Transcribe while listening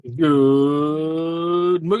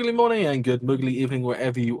Good Moogly morning and good Moogly evening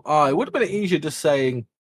wherever you are. It would have been easier just saying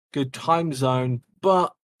good time zone,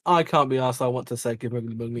 but I can't be asked. I want to say good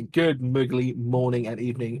Moogly morning and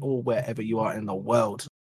evening, or wherever you are in the world.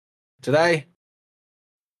 Today,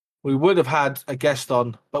 we would have had a guest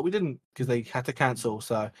on, but we didn't because they had to cancel.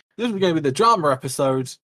 So this is going to be the drama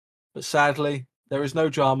episode, but sadly, there is no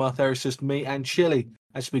drama. There is just me and Chili.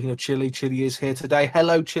 And speaking of Chili, Chili is here today.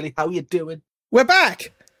 Hello, Chili. How are you doing? We're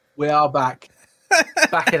back. We are back.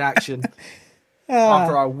 Back in action.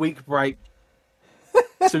 After our week break.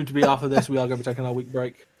 Soon to be after this, we are going to be taking our week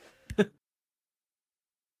break.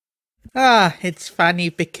 It's funny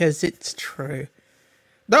because it's true.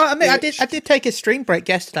 No, I mean, I did take a stream break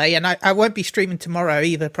yesterday, and I won't be streaming tomorrow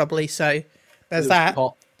either, probably. So there's that.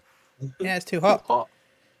 Hot. Yeah, it's too hot.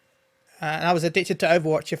 And I was addicted to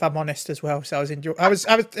Overwatch, if I'm honest, as well. So I was enjoying.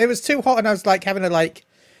 It was too hot, and I was like having to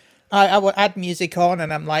I would add music on,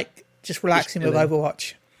 and I'm like just relaxing with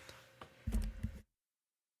Overwatch.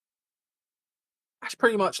 That's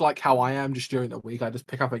pretty much like how I am just during the week. I just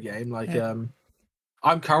pick up a game.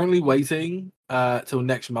 I'm currently waiting till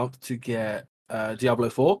next month to get Diablo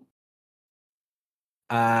 4.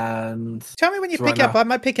 And tell me when you pick up. I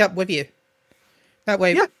might pick up with you. That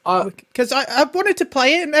way, yeah. Because I wanted to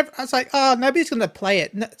play it, and I was like, oh, nobody's going to play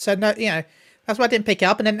it. So no, that's why I didn't pick it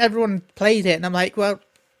up. And then everyone played it, and I'm like, well,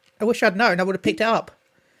 I wish I'd known. I would have picked it up.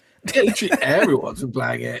 Yeah, literally everyone's been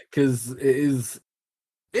playing it because it is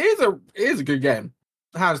a good game.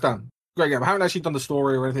 Hands down, great game. I haven't actually done the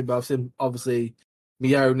story or anything, but I've seen obviously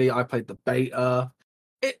Mione. I played the beta.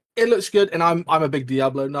 It looks good, and I'm a big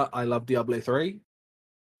Diablo nut. I love Diablo 3.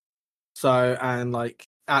 So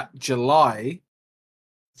at July,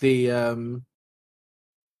 the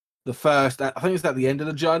first, I think it's at the end of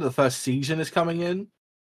the July, the first season is coming in.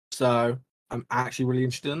 So I'm actually really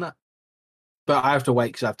interested in that. But I have to wait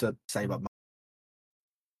because I have to save up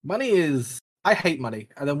money. I hate money.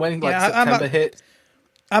 And then when September hits...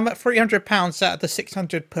 I'm at £300 out of the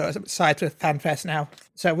 600 per side with FanFest now.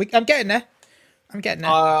 So I'm getting there. I've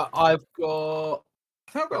got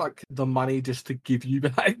the money just to give you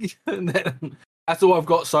back. And then that's all I've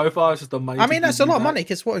got so far. It's just the money. I mean, that's a lot of money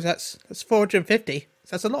because what is that? That's 450. So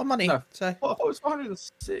that's a lot of money. No. So I thought it was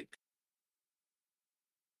 406.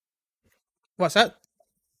 What's that?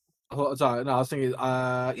 I was thinking,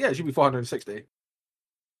 it should be 460.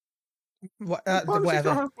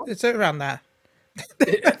 Whatever. It's around that.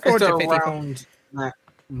 It's around that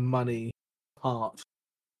money part.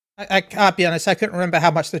 I'll be honest, I couldn't remember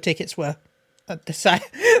how much the tickets were. I was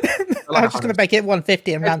just going to make it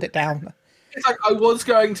 150 and round it down. It's like I was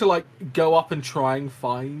going to go up and try and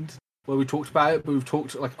find where we talked about it, but we've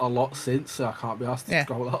talked a lot since, so I can't be asked to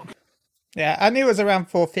scroll up. Yeah, I knew it was around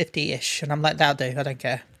 450-ish, and I'm like, that'll do. I don't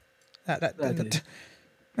care.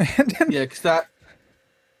 Because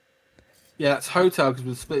that's hotel, because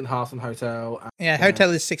we're splitting half on hotel. And,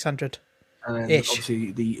 hotel is 600. And then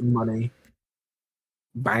obviously the money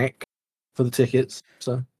back for the tickets.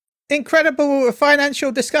 So incredible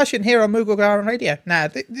financial discussion here on Moogle Garden Radio. Now,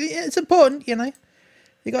 it's important, It's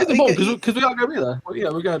important because we are going to be there.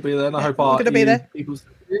 Well, we're going to be there, and I hope we're going to be there. People,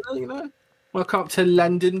 well, come up to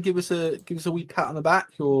London, give us a wee pat on the back,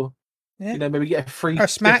 or maybe get a free or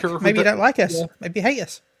smack. Maybe you don't like us. Yeah. Maybe you hate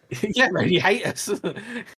us. Yeah, maybe you hate us.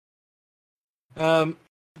 But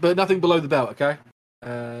nothing below the belt, okay?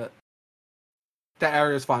 That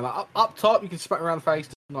area is fine. Up top, you can smack around the face.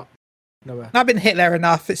 Not nowhere. I've been hit there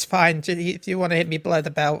enough. It's fine. If you want to hit me below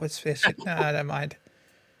the belt, no, I don't mind.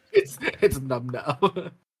 It's numb now.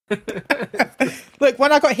 Look,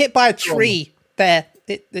 when I got hit by a tree there,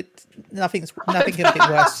 nothing could be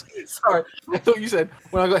worse. Sorry, I thought you said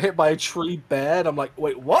when I got hit by a tree bear, and I'm like,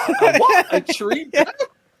 wait, what? A tree bear?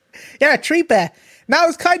 Yeah, a tree bear. Now I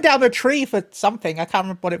was kind of down a tree for something. I can't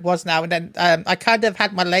remember what it was now. And then I kind of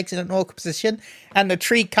had my legs in an awkward position, and the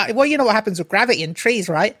tree cut. Well, you know what happens with gravity in trees,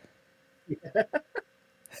 right?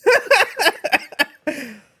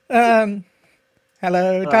 Yeah.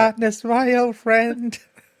 Hello, darkness, my old friend.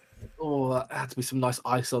 Oh, that had to be some nice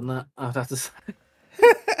ice on that. I'd have to say.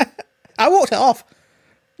 I walked it off.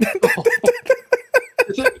 The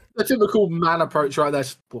typical man approach right there.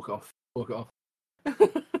 Just walk it off.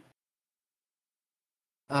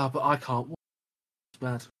 But I can't walk.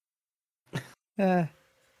 It's bad.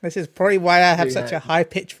 This is probably why I have such a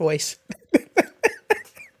high-pitched voice.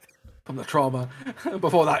 From the trauma.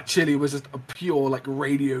 Before that, Chili was just a pure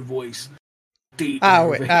radio voice. Deep.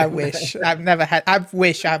 I wish. I've never had. I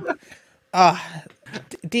wish.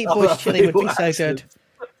 Deep voice Chili would be so good.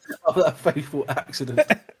 Oh, that faithful accident.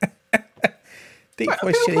 Deep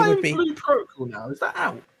voice Chili would be. Blue Protocol now. Is that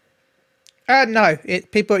out? No,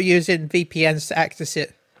 people are using VPNs to access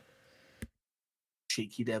it.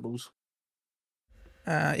 Cheeky devils.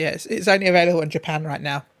 Yes, it's only available in Japan right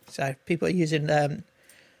now. So people are using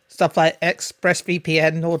stuff like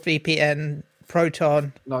ExpressVPN, NordVPN,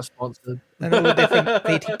 Proton, Not sponsored. and all the different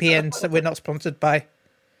VPNs that we're not sponsored by.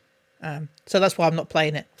 So that's why I'm not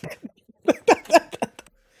playing it.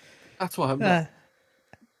 That's why I'm not.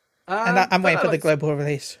 And I'm waiting for the global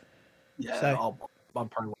release. Yeah, so. I'm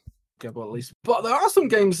probably global at least. But there are some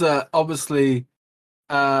games that obviously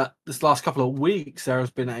this last couple of weeks there has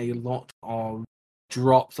been a lot of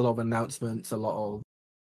drops, a lot of announcements, a lot of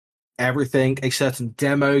everything. A certain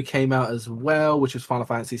demo came out as well, which was Final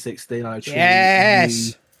Fantasy 16. I know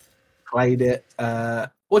you played it.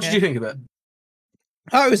 What did you think of it?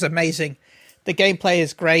 Oh, it was amazing. The gameplay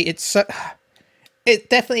is great. It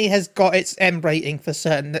definitely has got its M rating for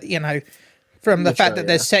certain. From the fact that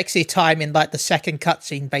there's sexy time in like the second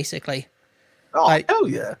cutscene, basically. Oh, hell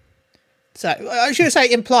yeah! So I should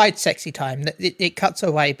say implied sexy time. It cuts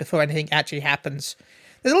away before anything actually happens.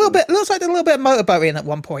 There's a little bit. Looks like there's a little bit of motorboating at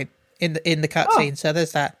one point in the cutscene. So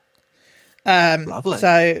there's that.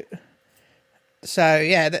 Lovely. So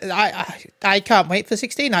yeah, I can't wait for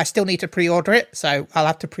 16. I still need to pre-order it, so I'll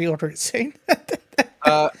have to pre-order it soon.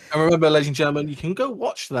 And remember, ladies and gentlemen, you can go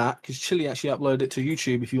watch that because Chili actually uploaded it to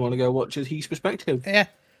YouTube if you want to go watch his perspective. Yeah,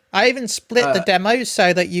 I even split the demos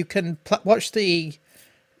so that you can watch the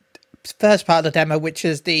first part of the demo, which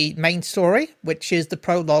is the main story, which is the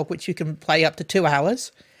prologue, which you can play up to 2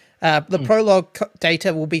 hours. The prologue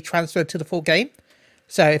data will be transferred to the full game.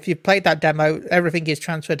 So if you've played that demo, everything is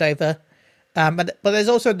transferred over. But there's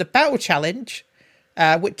also the battle challenge,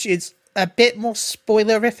 which is a bit more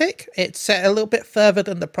spoilerific. It's set a little bit further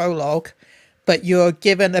than the prologue, but you're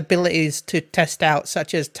given abilities to test out,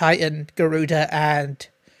 such as Titan, Garuda, and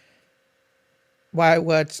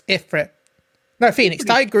Ifrit. No, Phoenix.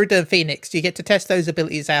 Titan, Garuda, and Phoenix. You get to test those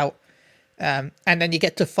abilities out, and then you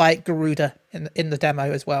get to fight Garuda in the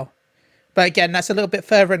demo as well. But again, that's a little bit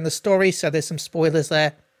further in the story, so there's some spoilers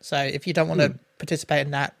there. So if you don't want to participate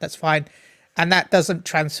in that, that's fine. And that doesn't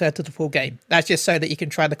transfer to the full game. That's just so that you can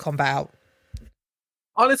try the combat out.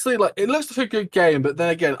 Honestly, it looks like a good game, but then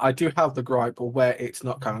again, I do have the gripe of where it's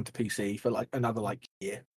not coming to PC for another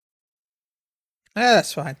year. Yeah,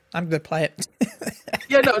 that's fine. I'm going to play it.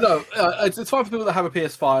 Yeah, no. It's fine for people that have a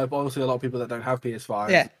PS5, but obviously a lot of people that don't have PS5.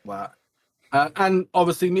 Yeah. And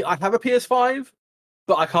obviously, I have a PS5,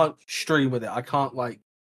 but I can't stream with it. I can't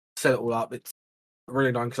set it all up. It's really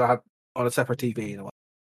annoying because I have on a separate TV and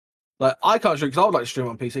I can't stream because I would like to stream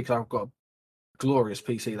on PC because I've got a glorious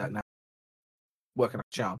PC that now working at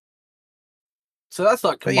charm. So that's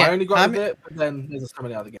my only gripe with it. But then there's so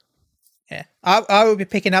many other games. Yeah, I will be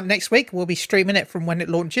picking up next week. We'll be streaming it from when it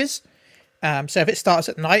launches. So if it starts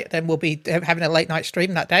at night, then we'll be having a late night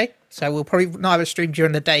stream that day. So we'll probably not have a stream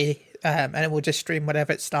during the day, and then we'll just stream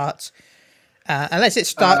whenever it starts. Unless it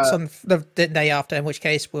starts on the day after, in which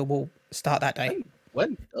case we'll start that day.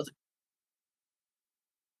 When does it?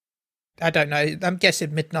 I don't know. I'm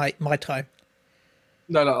guessing midnight my time.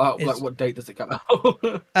 No. What date does it come out?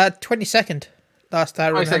 22nd. Last I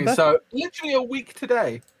remember. So literally a week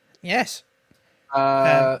today. Yes.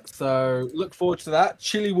 So look forward to that.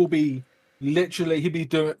 Chili will be he'll be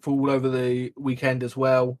doing it for all over the weekend as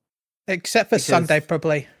well. Except for Sunday,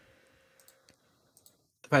 probably.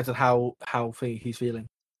 Depends on how he's feeling.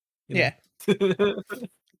 Yeah.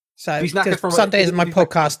 So Sunday is my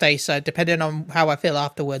podcast day, so depending on how I feel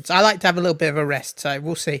afterwards, I like to have a little bit of a rest. So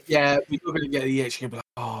we'll see. Yeah, we're going to get the itch.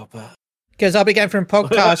 But because I'll be going from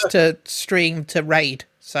podcast to stream to raid.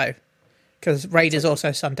 So because raid is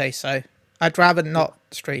also Sunday, so I'd rather not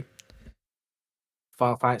stream.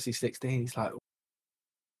 Final Fantasy 16. He's like,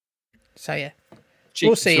 so yeah,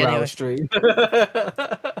 we'll see anyway. Stream.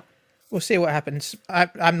 We'll see what happens.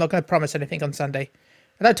 I'm not going to promise anything on Sunday.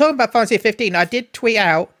 And I'm talking about Fantasy 15. I did tweet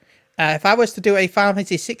out. If I was to do a Final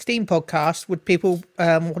Fantasy 16 podcast, would people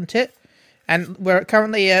want it? And we're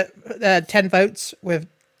currently at 10 votes with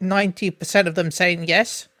 90% of them saying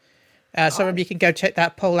yes. Some of you can go check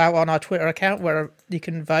that poll out on our Twitter account where you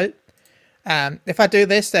can vote. If I do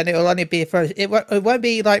this, then it will only be it won't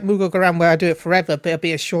be like Moogle Garam where I do it forever, but it'll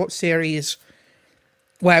be a short series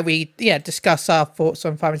where we discuss our thoughts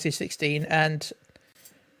on Final Fantasy 16 and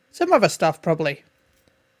some other stuff probably.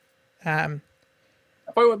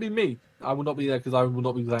 It won't be me. I will not be there because I will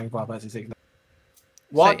not be playing Final Fantasy 16.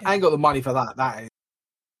 I ain't got the money for that. That is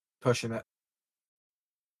pushing it.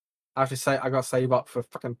 I have to say, I got to save up for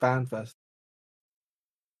fucking FanFest.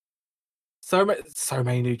 So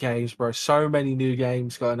many new games, bro. So many new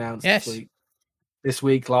games got announced this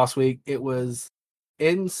week. Last week, it was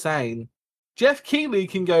insane. Jeff Keighley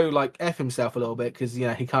can go like F himself a little bit because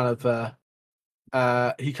he kind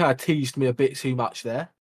of teased me a bit too much there.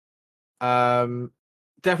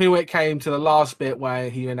 Definitely when it came to the last bit where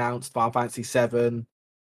he announced Final Fantasy VII,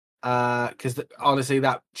 because honestly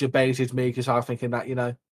that debated me because I was thinking that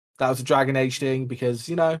that was a Dragon Age thing because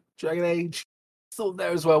Dragon Age sort of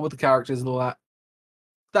there as well with the characters and all that.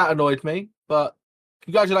 That annoyed me, but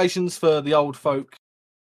congratulations for the old folk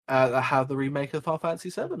that have the remake of Final Fantasy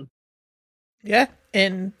VII. Yeah,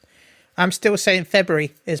 I'm still saying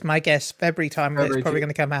February is my guess. February time it's probably going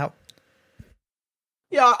to come out.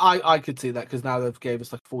 Yeah, I could see that because now they've gave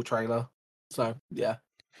us like a full trailer. So yeah.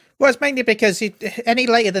 Well, it's mainly because any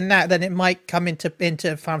later than that, then it might come into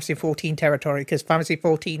Final Fantasy 14 territory because Final Fantasy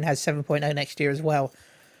 14 has 7.0 next year as well.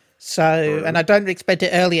 So, and I don't expect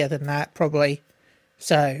it earlier than that, probably.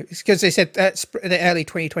 So it's because they said the early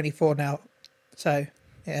 2024 now. So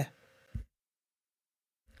yeah,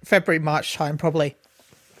 February, March time probably.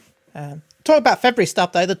 Talk about February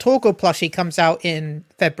stuff though. The Torgal plushie comes out in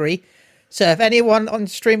February. So if anyone on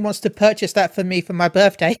stream wants to purchase that for me for my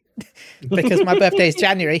birthday, because my birthday is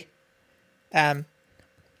January,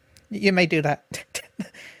 you may do that.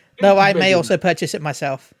 Though I may also purchase it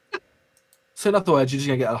myself. So in other words, you're just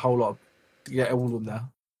gonna get a whole lot, get all of them now.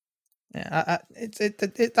 Yeah,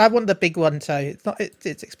 I want the big one, so it's not.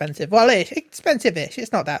 It's expensive. Well, it's expensive-ish.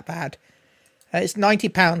 It's not that bad. It's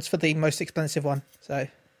 £90 for the most expensive one. So,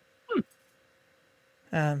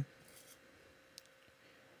 I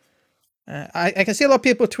can see a lot of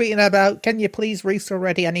people tweeting about, can you please release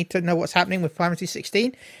already? I need to know what's happening with Final Fantasy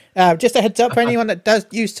 16. Just a heads up for anyone that does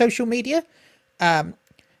use social media.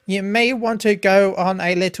 You may want to go on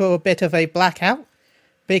a little bit of a blackout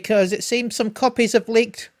because it seems some copies have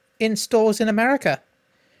leaked in stores in America.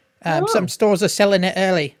 Some stores are selling it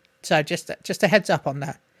early. So just a heads up on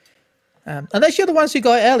that. Unless you're the ones who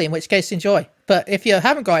got it early, in which case enjoy. But if you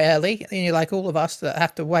haven't got it early, and you're like all of us that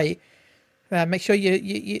have to wait, make sure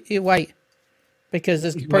you wait. Because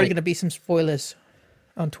there's probably going to be some spoilers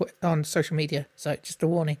on social media. So just a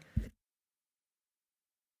warning.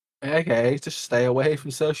 Okay, just stay away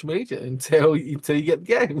from social media until you get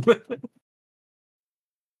the game.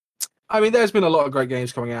 I mean, there's been a lot of great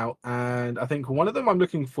games coming out, and I think one of them I'm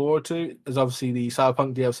looking forward to is obviously the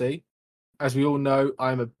Cyberpunk DLC. As we all know,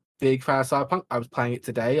 I'm a big fan of Cyberpunk. I was playing it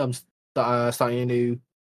today. I'm starting a new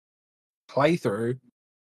playthrough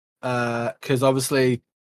because obviously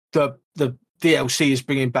the DLC is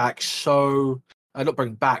bringing back not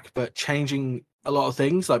bringing back, but changing a lot of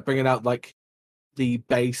things, like bringing out like the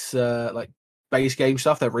base game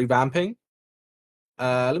stuff. They're revamping.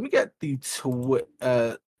 Let me get the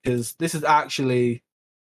because this is actually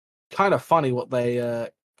kind of funny what they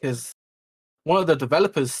because one of the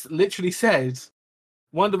developers literally said,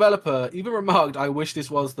 one developer even remarked, I wish this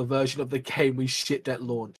was the version of the game we shipped at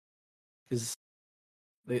launch, because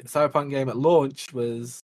the Cyberpunk game at launch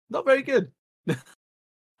was not very good.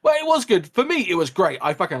 Well, it was good. For me, it was great.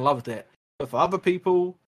 I fucking loved it. But for other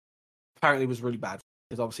people, apparently it was really bad.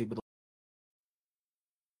 Because obviously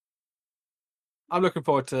I'm looking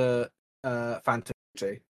forward to Phantom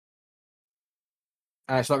 2.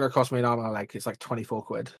 And it's not going to cost me an arm and a leg. It's like 24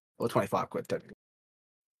 quid. Or 25 quid, technically.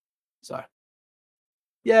 So,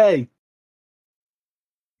 yay.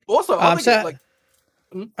 Also, I'm so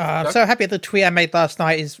happy the tweet I made last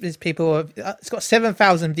night is people it's got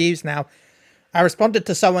 7,000 views now. I responded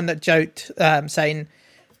to someone that joked saying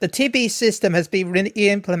the TP system has been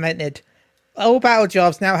re-implemented. All battle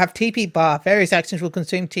jobs now have TP bar. Various actions will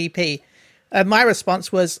consume TP. My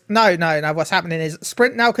response was, no. What's happening is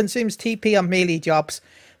sprint now consumes TP on melee jobs.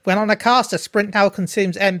 When on a caster, sprint now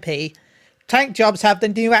consumes MP. Tank jobs have the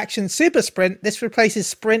new action super sprint. This replaces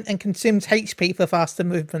sprint and consumes HP for faster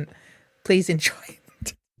movement. Please enjoy it.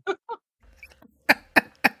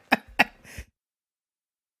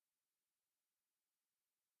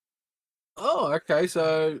 Oh, okay.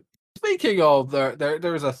 So speaking of,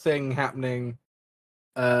 there is a thing happening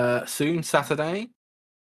soon, Saturday.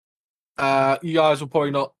 You guys will probably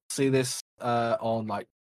not see this on like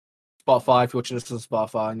Spotify if you're watching this on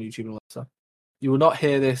Spotify and YouTube and all that stuff. You will not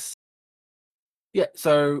hear this. Yeah,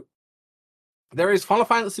 so there is Final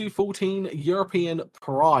Fantasy 14 European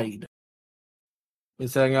Pride.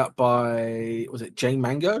 It's setting up by, was it Jane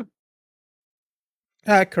Mango?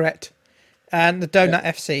 Correct. And the Donut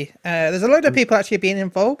FC. There's a load of people actually being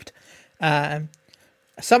involved.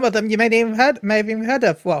 Some of them you may have even heard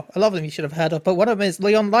of. Well, a lot of them you should have heard of, but one of them is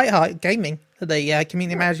Leon Lightheart Gaming, the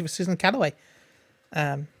community manager for Susan Calloway.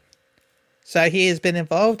 So he has been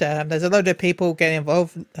involved. There's a load of people getting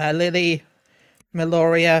involved. Lily,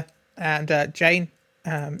 Meloria, and Jane.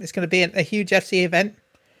 It's going to be a huge FC event.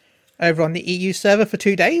 over on the EU server for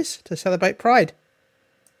 2 days to celebrate Pride.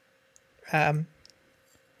 And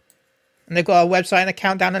they've got a website and a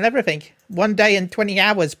countdown and everything. 1 day and 20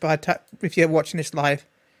 hours if you're watching this live.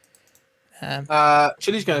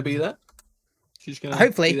 Chili's going to be there. She's going to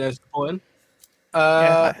hopefully be there supporting.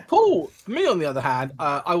 Yeah. Paul, me on the other hand,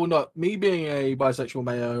 I will not. Me being a bisexual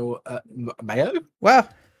mayo. Well,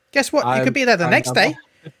 guess what? You could be there the next day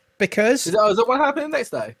because is that what happened the next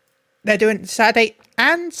day? They're doing Saturday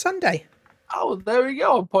and Sunday. Oh, there we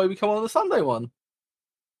go. I'll probably become on the Sunday one.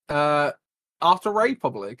 After Raid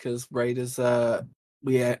probably because Raid is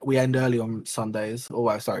we end early on Sundays. Oh,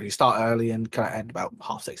 well, sorry, we start early and kind of end about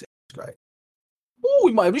 6:30. It's great. Oh,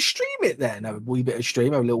 we might even stream it then. Have a wee bit of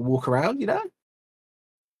stream, have a little walk around, you know.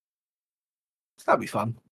 That'd be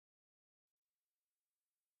fun.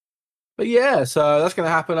 But yeah, so that's going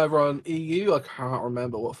to happen over on EU. I can't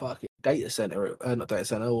remember what fucking data center, not data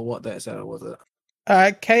center, or what data center was it?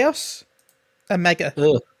 Chaos and Mega.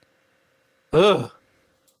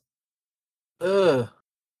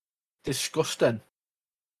 Disgusting.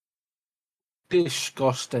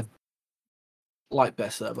 Like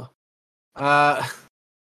best server. I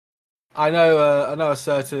know a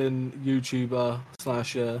certain YouTuber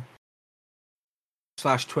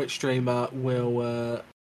slash Twitch streamer will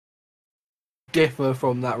differ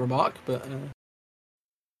from that remark, but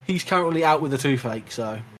he's currently out with a toothache,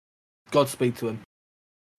 so Godspeed to him.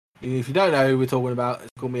 If you don't know who we're talking about, it's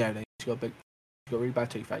called Mione. He's got a really bad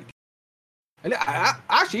toothache. And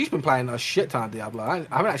actually, he's been playing a shit ton of Diablo. I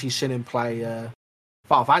haven't actually seen him play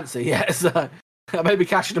Final Fantasy yet, so I may be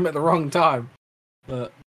catching him at the wrong time.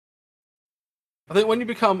 But I think when you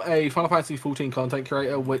become a Final Fantasy 14 content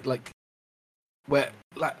creator, with like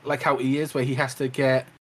how he is, where he has to get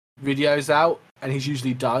videos out and he's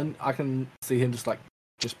usually done, I can see him just play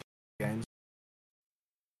games,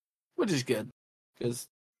 which is good. Because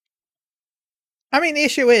I mean, the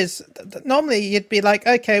issue is normally you'd be like,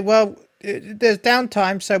 okay, well, there's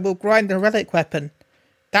downtime, so we'll grind the relic weapon.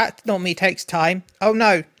 That normally takes time. Oh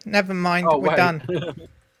no, never mind, we're done.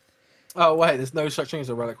 Oh wait, there's no such thing as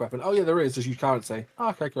a relic weapon. Oh yeah, there is, as you can't see. Oh,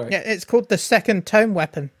 okay, great. Yeah, it's called the second tome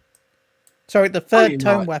weapon. Sorry, the third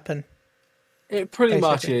tome weapon. It pretty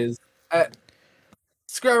much is.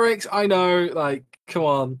 Square Enix, I know, like, come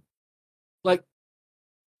on. Like,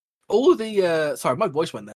 all the, sorry, my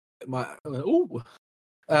voice went there.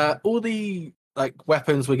 All the, like,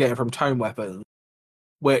 weapons we're getting from tome weapons,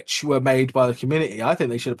 which were made by the community, I think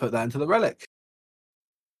they should have put that into the relic.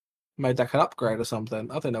 Made that an upgrade or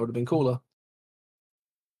something. I think that would have been cooler.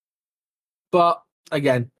 But,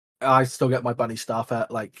 again, I still get my bunny stuff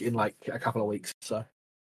in a couple of weeks, so.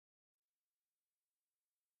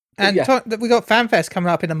 And yeah. We got FanFest coming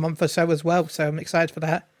up in a month or so as well, so I'm excited for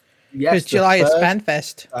that. Yes, because July is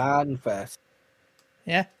FanFest. FanFest.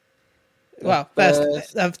 Yeah. Well,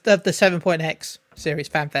 first of the 7.x series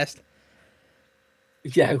FanFest.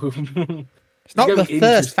 Yeah. It's not the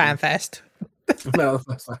first FanFest. No,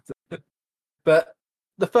 but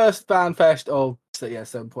the first FanFest of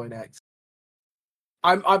 7.x.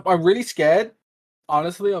 I'm really scared.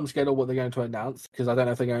 Honestly, I'm scared of what they're going to announce because I don't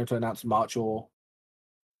know if they're going to announce March or.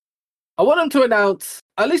 I want them to announce.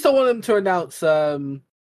 At least I want them to announce female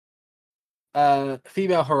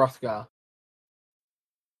Hrothgar.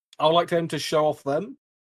 I would like them to show off them.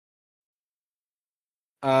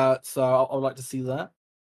 So I would like to see that,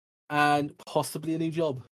 and possibly a new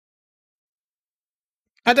job.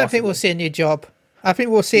 I don't think we'll see a new job. I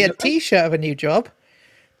think we'll see a T-shirt of a new job,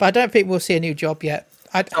 but I don't think we'll see a new job yet.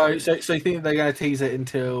 So you think they're going to tease it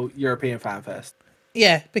until European FanFest?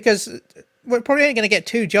 Yeah, because we're probably only going to get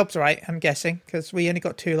 2 jobs, right? I'm guessing, because we only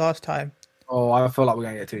got 2 last time. Oh, I feel like we're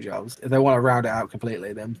going to get 2 jobs. If they want to round it out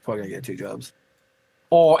completely, then we're probably going to get 2 jobs.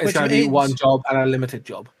 Or it's going to be 1 job and a limited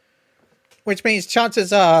job. Which means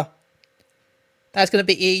chances are that's going to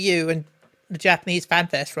be EU and the Japanese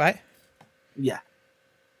FanFest, right? Yeah.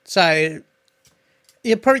 So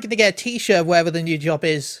you're probably going to get a T-shirt wherever the new job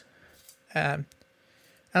is.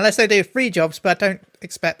 Unless they do 3 jobs, but I don't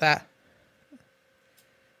expect that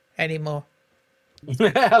anymore.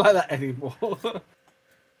 I like that anymore.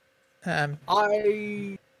 I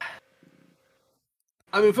mean,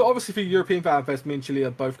 obviously for European FanFest, me and Chile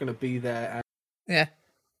are both going to be there. And yeah.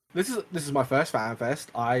 This is my first FanFest.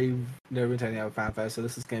 I've never been to any other FanFest, so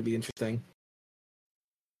this is going to be interesting.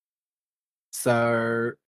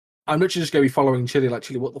 So I'm literally just going to be following Chile. Like,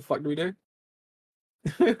 Chile, what the fuck do we do?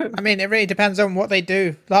 I mean, it really depends on what they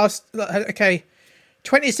do.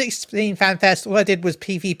 2016 FanFest, all I did was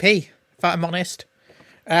PvP, if I'm honest.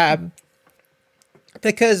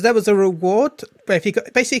 Because there was a reward, but if you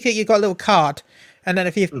got a little card, and then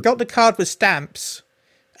if you've got the card with stamps,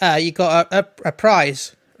 you got a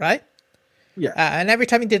prize, right? Yeah. And every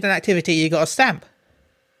time you did an activity, you got a stamp.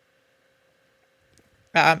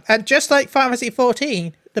 And just like Final Fantasy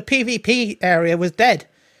 14, the PvP area was dead.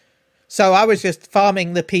 So I was just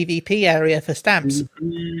farming the PvP area for stamps.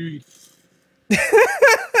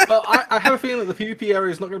 Well, I have a feeling that the PvP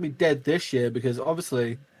area is not going to be dead this year because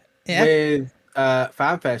obviously with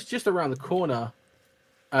FanFest just around the corner,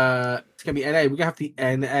 it's going to be NA. We're going to have the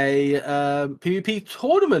NA PvP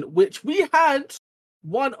tournament, which we had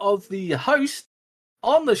one of the hosts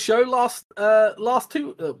on the show last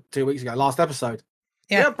 2 weeks ago, last episode.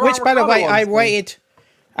 Yeah, which, by the way, I waited.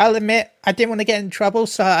 I'll admit, I didn't want to get in trouble,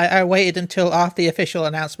 so I waited until after the official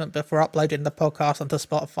announcement before uploading the podcast onto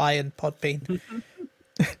Spotify and Podbean.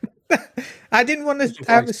 I didn't want to.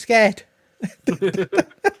 I was scared.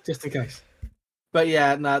 Just in case. But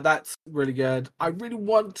yeah, no, that's really good. I really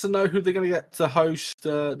want to know who they're going to get to host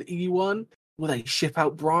the EU one. Will they ship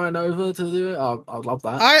out Brian over to do it? Oh, I'd love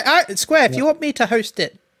that. Square, if you want me to host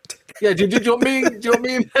it. Yeah, do you want me? Do you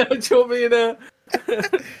want me in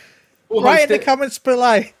Write in the comments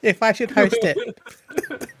below if I should host it.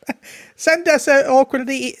 Send us an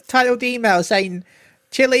awkwardly titled email saying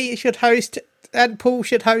Chili should host and Paul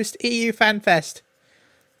should host EU FanFest.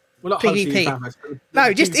 We're not PvP. hosting FanFest.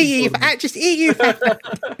 No, just EU FanFest. Just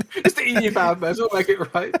the EU FanFest. We'll make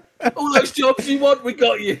it right. All those jobs you want, we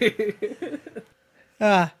got you.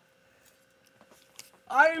 I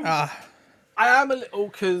am a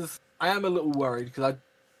little worried because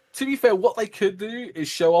to be fair, what they could do is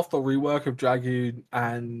show off the rework of Dragoon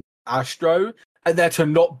and Astro, and there to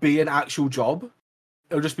not be an actual job.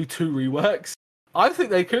 It'll just be 2 reworks. I think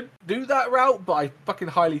they could do that route, but I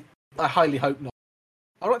highly hope not.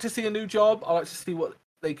 I'd like to see a new job. I'd like to see what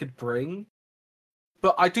they could bring.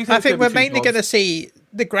 But I do think I think we're mainly going to see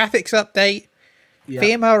the graphics update,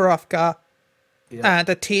 Vima Rovka, and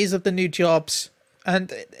a tease of the new jobs.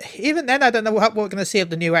 And even then, I don't know what we're going to see of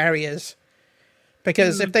the new areas.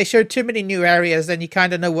 Because if they show too many new areas, then you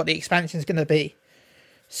kind of know what the expansion is going to be.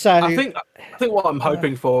 So I think what I'm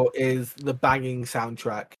hoping for is the banging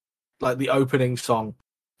soundtrack, like the opening song.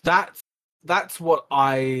 That's what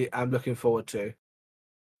I am looking forward to.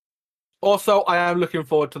 Also, I am looking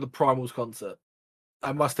forward to the Primals concert.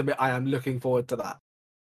 I must admit, I am looking forward to that.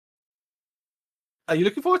 Are you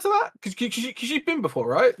looking forward to that? Because you've been before,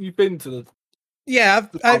 right? You've been to the... Yeah,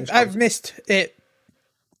 I've missed it.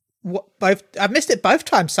 I've missed it both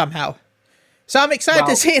times somehow. So I'm excited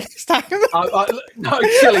to see it this time. No,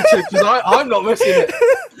 Chili, because I'm not missing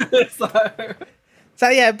it. So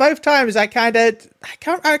yeah, both times I can't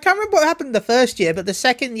remember what happened the first year, but the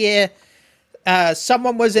second year,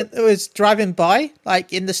 someone was driving by,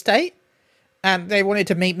 like in the state, and they wanted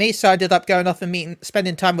to meet me, so I ended up going off and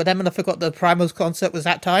spending time with them, and I forgot the Primals concert was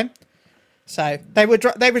that time. So they were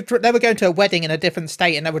going to a wedding in a different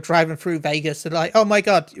state, and they were driving through Vegas. They're like, "Oh my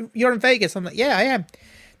god, you're in Vegas!" I'm like, "Yeah, I am."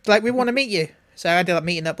 They're like, "We want to meet you." So I ended up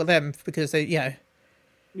meeting up with them because they, it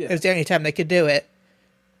was the only time they could do it.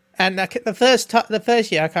 And the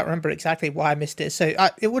first year, I can't remember exactly why I missed it. So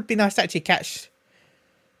it would be nice to actually catch.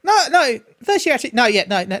 No, first year actually. No,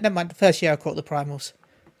 never mind. The first year I caught the Primals.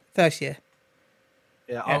 First year.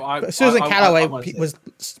 Yeah. Susan Calloway was.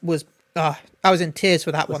 I was in tears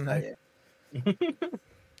for that one though.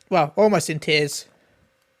 Well, almost in tears.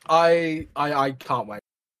 I can't wait.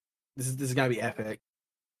 This is going to be epic.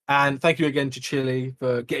 And thank you again to Chili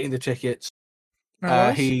for getting the tickets.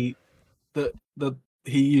 He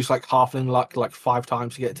used like half in luck like 5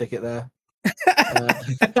 times to get a ticket there.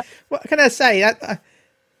 What can I say?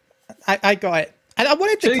 I got it. And I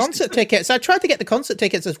wanted the concert tickets. I tried to get the concert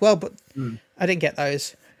tickets as well, but I didn't get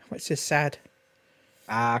those, which is sad.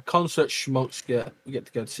 Concert schmaltz, we get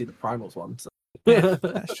to go to see the Primals one. So. Yeah,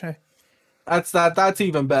 that's true. That's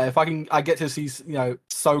even better. If I get to see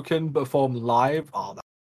Soken perform live. Oh,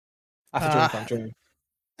 that's a dream come true.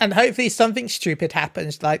 And hopefully something stupid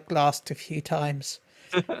happens like last a few times,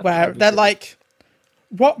 where they're like,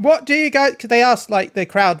 "What do you guys?" Because they asked like the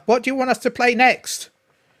crowd, "What do you want us to play next?"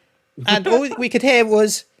 And all we could hear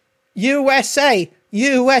was USA,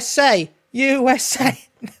 USA, USA.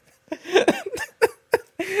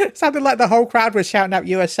 Sounded like the whole crowd was shouting out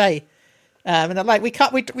USA. And they're like, we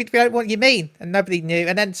don't want what you mean. And nobody knew.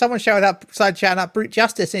 And then someone started shouting out Brute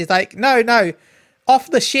Justice. And he's like, no, off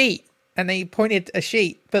the sheet. And he pointed a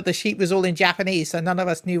sheet, but the sheet was all in Japanese. So none of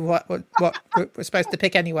us knew what we're supposed to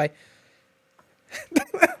pick anyway.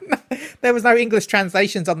 There was no English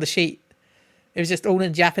translations on the sheet. It was just all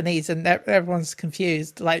in Japanese and everyone's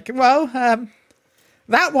confused. Like, well,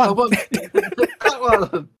 that one. That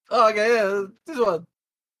one. Oh, okay, yeah, this one.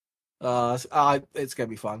 It's going to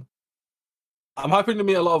be fun. I'm hoping to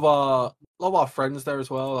meet a lot of our friends there as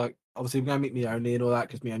well. Like obviously we're gonna meet Mione and all that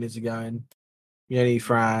because Mione's going. Mione,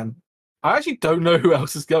 Fran. I actually don't know who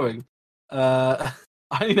else is going. I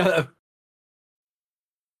only know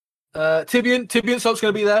that Tibby and Salt's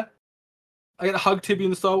gonna be there. I get to hug Tibby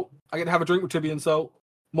and Salt. I get to have a drink with Tibby and Salt.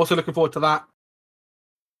 I'm also looking forward to that.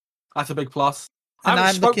 That's a big plus. And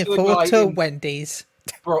I'm looking forward to Wendy's.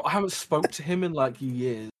 Bro, I haven't spoke to him in like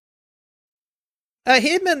years.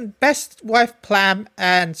 Him and Best Wife Plam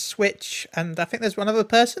and Switch, and I think there's one other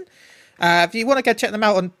person. If you want to go check them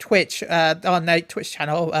out on Twitch, on their Twitch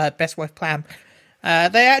channel, Best Wife Plam,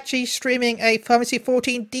 they're actually streaming a Fantasy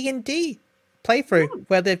 14 D&D playthrough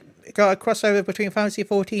where they've got a crossover between Fantasy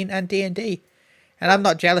 14 and D&D. And I'm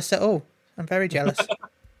not jealous at all. I'm very jealous.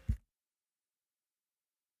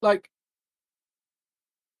 like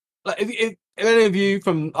if any of you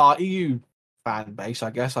from our EU fan base,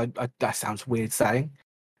 I guess, I that sounds weird saying,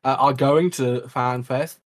 are going to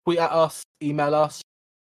FanFest, tweet at us, email us,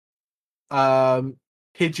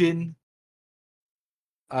 pigeon,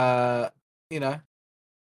 you know,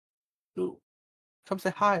 come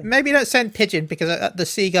say hi. Maybe don't send pigeon because the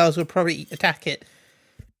seagulls will probably attack it,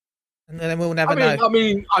 and then we'll never know. I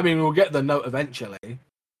mean, we'll get the note eventually.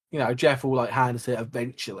 You know, Jeff will like hand us it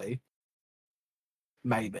eventually.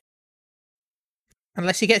 Maybe.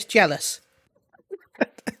 Unless he gets jealous.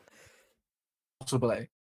 Possibly.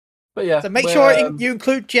 But yeah. So make sure you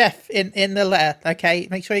include Jeff in the letter, okay?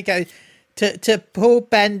 Make sure you go to Paul,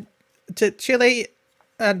 Ben, to Chili,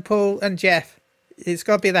 and Paul and Jeff. It's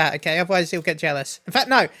got to be that, okay? Otherwise he'll get jealous. In fact,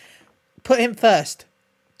 no. Put him first.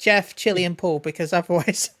 Jeff, Chili, and Paul, because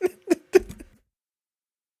otherwise...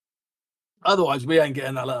 Otherwise, we ain't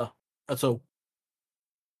getting that letter at all.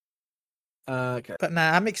 Okay. But no,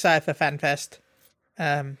 I'm excited for FanFest.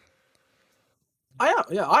 I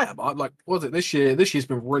am. I'm like, what was it this year? This year's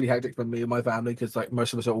been really hectic for me and my family because like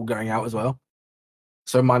most of us are all going out as well.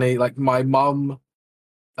 So like my mum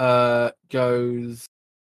goes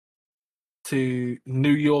to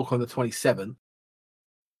New York on the 27th.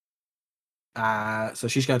 So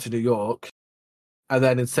she's going to New York. And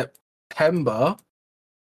then in September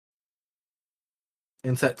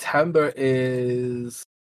is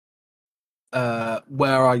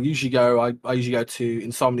where I usually go. I usually go to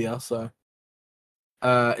Insomnia, so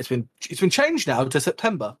it's been changed now to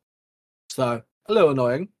September. So a little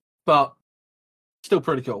annoying, but still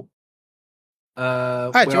pretty cool.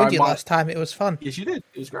 I joined you last time. It was fun. Yes, you did.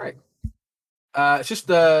 It was great. It's just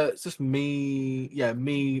me,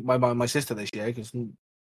 my mum, my sister this year because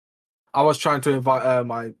I was trying to invite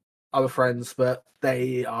my other friends, but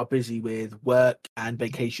they are busy with work and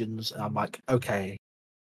vacations. And I'm like, okay.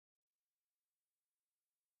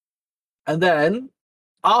 And then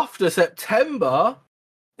after September,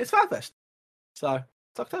 it's FanFest. So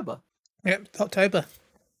it's October. Yep, October.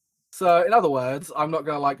 So in other words, I'm not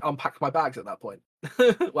gonna like unpack my bags at that point.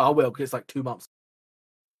 Well, I will because it's like 2 months.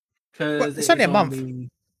 Because it's only a month.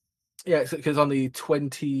 Yeah, because on the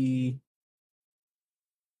 20.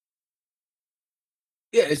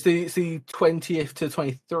 Yeah, it's the 20th to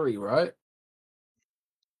 23, right?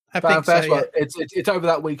 I think so. Well, it's over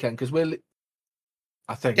that weekend because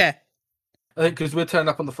I think. Yeah. I think because we're turning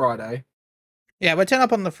up on the Friday. Yeah, we'll turn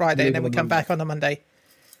up on the Friday and then we come back on the Monday.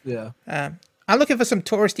 Yeah. I'm looking for some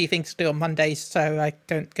touristy things to do on Mondays so I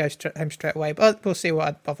don't go home straight away. But we'll see what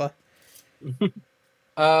I'd bother.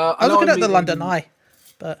 I was looking at the London Eye,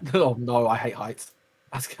 but oh no, I hate heights.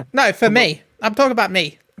 No, for me. I'm talking about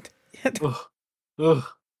me. Ugh.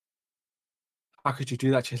 How could you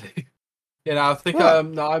do that, Chili? I think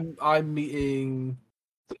I'm meeting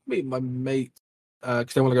my mate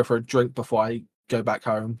because I want to go for a drink before I go back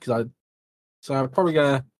home. So I'm probably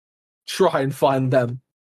gonna try and find them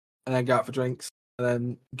and then go out for drinks and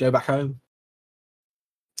then go back home.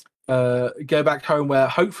 Go back home where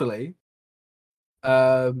hopefully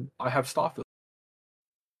I have Starfield.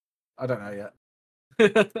 I don't know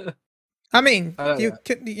yet. I mean, you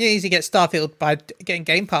easily get Starfield by getting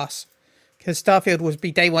Game Pass, because Starfield would be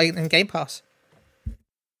day one in Game Pass.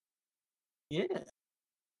 Yeah.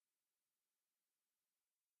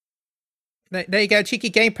 There you go, cheeky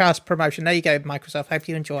Game Pass promotion. There you go, Microsoft. Hope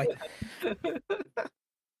you enjoy.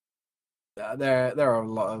 There are a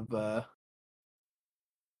lot of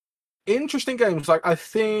interesting games. Like I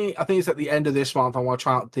think it's at the end of this month. I want to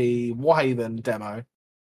try out the Warhaven demo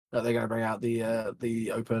that they're going to bring out,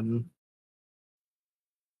 the open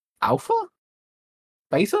alpha,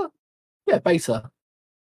 beta, beta.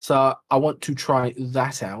 So I want to try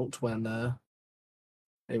that out when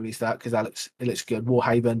they release that because it looks good.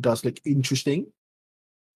 Warhaven does look interesting.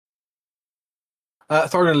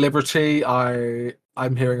 Throne and Liberty,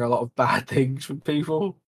 I'm hearing a lot of bad things from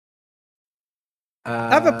people.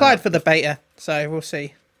 I've applied for the beta, so we'll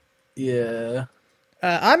see. Yeah.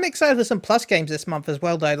 I'm excited for some Plus games this month as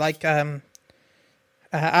well, though. Like, I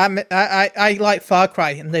like Far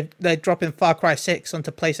Cry, and they're dropping Far Cry 6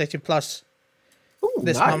 onto PlayStation Plus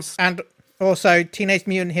this month, and also Teenage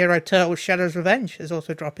Mutant Hero Turtles: Shadow's Revenge is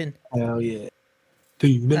also dropping. Hell yeah!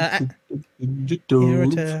 Hero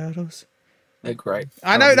Turtles. They're great.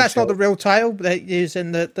 I know that's not the real title, but they're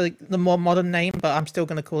using the more modern name, but I'm still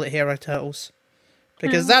going to call it Hero Turtles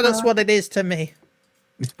because that's what it is to me.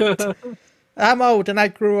 I'm old, and I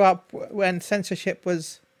grew up when censorship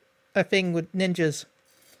was a thing with ninjas.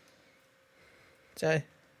 So,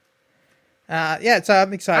 so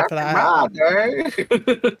I'm excited for that.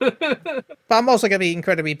 But I'm also going to be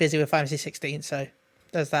incredibly busy with Fantasy 16, so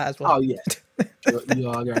there's that as well. Oh, yeah. You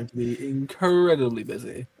are going to be incredibly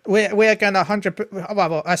busy. We're going to 100%.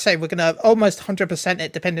 Well, I say we're going to almost 100%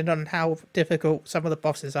 it, depending on how difficult some of the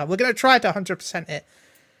bosses are. We're going to try to 100% it.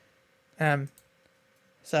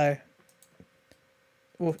 So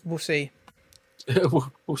we'll see.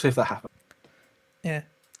 We'll see if that happens. Yeah,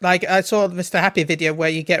 like I saw the Mr. Happy video where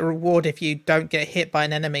you get a reward if you don't get hit by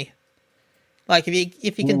an enemy. Like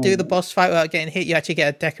if you can do the boss fight without getting hit, you actually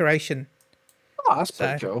get a decoration. Oh, that's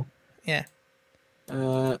pretty cool. Yeah.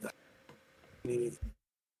 Well,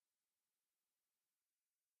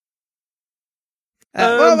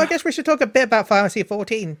 I guess we should talk a bit about Final Fantasy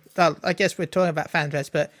 14. I guess we're talking about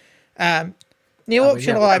FanFest, but new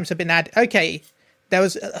optional items have been added. Okay, there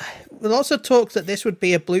was lots of talk that this would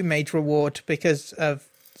be a Blue Mage reward because of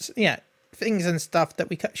things and stuff that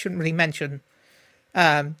we shouldn't really mention.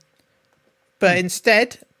 But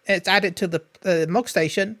instead, it's added to the Mog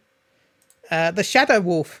Station. The Shadow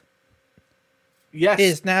Wolf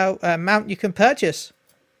is now a mount you can purchase.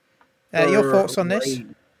 Your thoughts on this?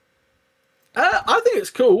 I think it's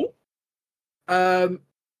cool. I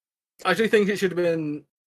do think it should have been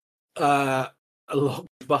a lot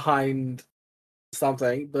behind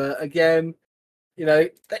something, but again,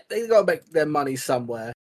 they got to make their money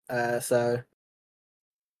somewhere. So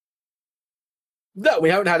no, we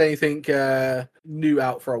haven't had anything new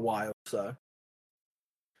out for a while. So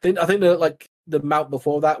I think the mount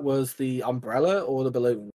before that was the umbrella or the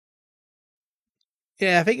balloon.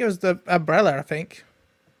 Yeah, I think it was the umbrella. I think.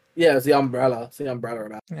 Yeah, it's the umbrella. It's the umbrella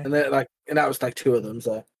amount, and that was like 2 of them.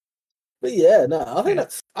 So, but yeah, no, I think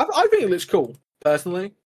I think it looks cool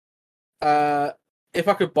personally. If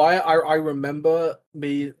I could buy it, I remember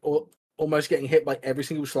me almost getting hit by every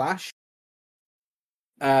single slash.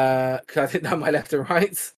 Because I didn't have my left and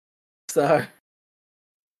right. So,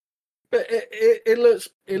 but it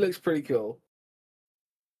looks pretty cool.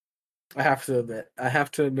 I have to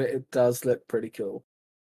admit it does look pretty cool.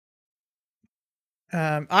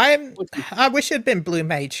 I wish it had been Blue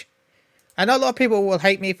Mage. I know a lot of people will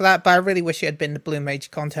hate me for that, but I really wish it had been the Blue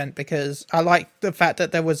Mage content because I like the fact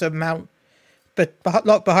that there was a mount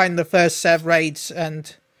locked behind the first set of raids,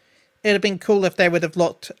 and it'd have been cool if they would have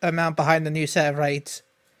locked a mount behind the new set of raids.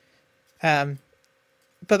 But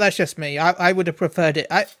that's just me. I would have preferred it.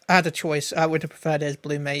 I had a choice. I would have preferred it as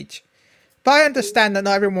Blue Mage. But I understand that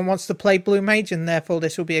not everyone wants to play Blue Mage, and therefore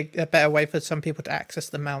this will be a better way for some people to access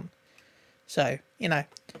the mount. So,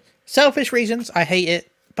 selfish reasons, I hate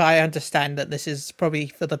it, but I understand that this is probably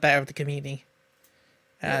for the better of the community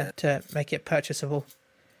to make it purchasable.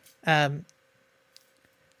 But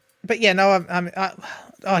yeah, no,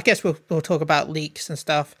 I guess we'll talk about leaks and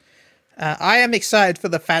stuff. I am excited for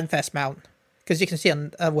the FanFest mount because you can see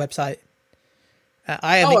on a website.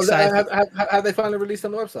 I am excited. Have they finally released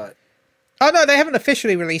on the website? Oh no, they haven't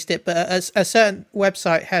officially released it, but a certain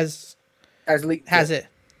website has it.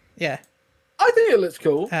 Yeah. I think it looks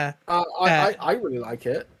cool. I really like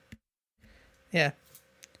it. Yeah.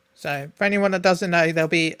 So for anyone that doesn't know, there'll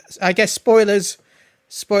be, I guess, spoilers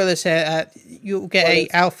here. You'll get a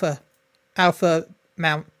alpha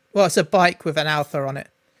mount. Well, it's a bike with an alpha on it.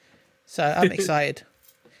 So I'm excited.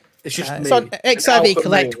 It's just it's on XIV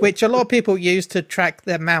Collect, which a lot of people use to track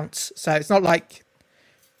their mounts. So it's not like,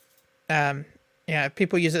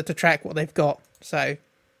 people use it to track what they've got. So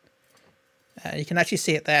you can actually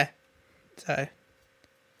see it there. So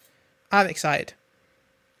I'm excited.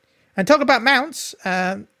 And talk about mounts.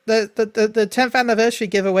 The 10th anniversary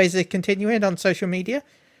giveaways are continuing on social media.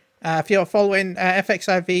 If you're following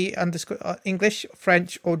FXIV English,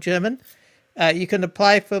 French, or German, you can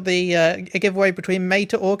apply for the giveaway between May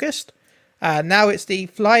to August. Now it's the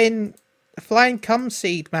flying cum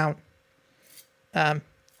seed mount. The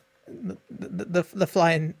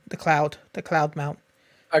cloud mount.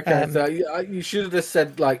 Okay, so you should have just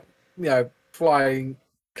said flying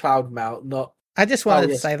cloud mount, not. I just wanted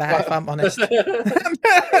to say that, if I'm honest.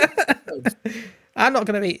 I'm not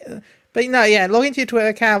going to be. But no, yeah, log into your Twitter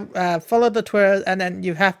account, follow the Twitter, and then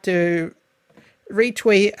you have to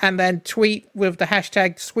retweet and then tweet with the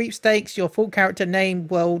hashtag sweepstakes, your full character name,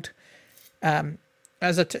 world, your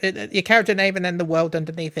character name, and then the world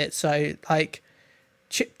underneath it. So, like,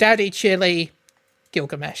 Daddy Chili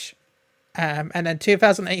Gilgamesh. And then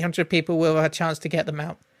 2,800 people will have a chance to get them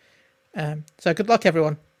out. So good luck,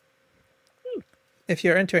 everyone, if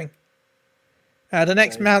you're entering. The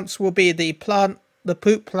next mounts will be the plant, the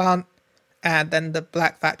poop plant, and then the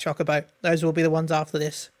black fat chocobo. Those will be the ones after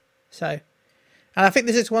this. So, and I think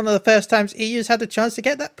this is one of the first times EU's had a chance to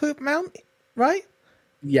get that poop mount, right?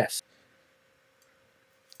 Yes.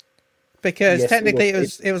 Because technically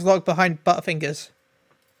it was logged behind Butterfingers.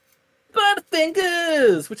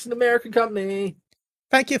 Butterfingers, which is an American company.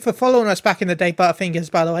 Thank you for following us back in the day,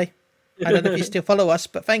 Butterfingers, by the way. I don't know if you still follow us,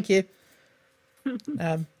 but thank you.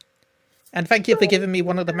 And thank you for giving me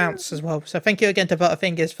one of the mounts as well. So thank you again to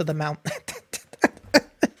Butterfingers for the mount.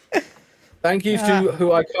 Thank you to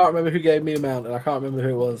who I can't remember who gave me the mount, and I can't remember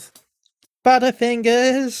who it was.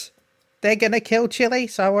 Butterfingers! They're going to kill Chili,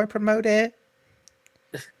 so I won't promote it.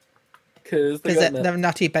 Because they're a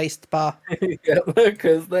nutty-based bar. Yeah,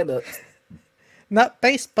 because they're nuts.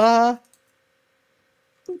 Nut-based bar.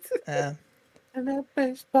 A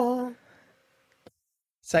nut-based bar.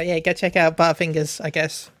 So yeah, go check out Butterfingers, I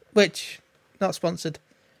guess. Which, not sponsored.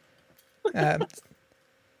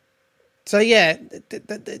 So yeah,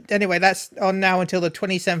 anyway, that's on now until the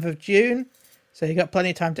 27th of June. So you've got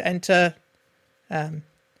plenty of time to enter.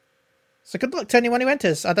 So good luck to anyone who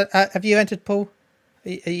enters. Have you entered, Paul?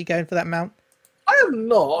 Are you going for that mount? I am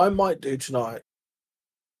not. I might do tonight.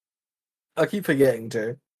 I keep forgetting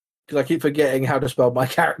to. Because I keep forgetting how to spell my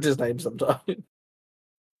character's name sometimes.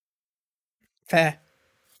 Fair.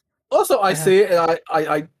 Also, I see it, and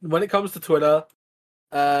I when it comes to Twitter,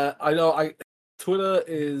 I know Twitter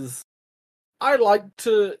is. I like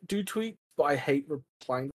to do tweets, but I hate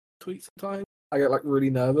replying to tweets sometimes. I get like really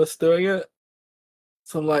nervous doing it.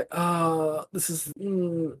 So I'm like, this is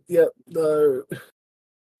yep, no.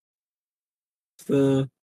 So,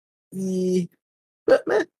 but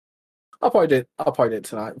meh. I'll probably do it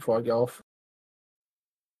tonight before I go off.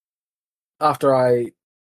 After I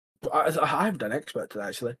haven't done expert today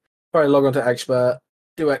actually. Probably log on to expert,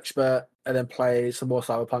 do expert, and then play some more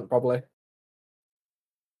Cyberpunk probably.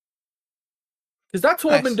 Because that's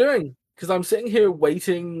what I've been doing. Because I'm sitting here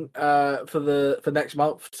waiting for next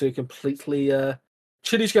month to completely.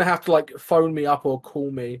 Chili's gonna have to like phone me up or call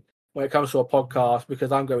me when it comes to a podcast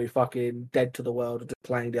because I'm gonna be fucking dead to the world of just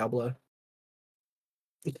playing Diablo.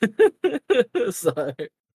 So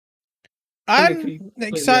I'm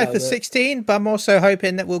excited for 16, but I'm also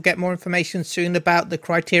hoping that we'll get more information soon about the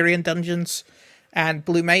Criterion dungeons and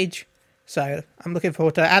Blue Mage. So I'm looking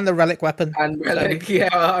forward to that, and the relic weapon. And relic, yeah,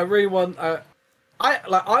 I really want.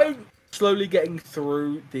 I'm slowly getting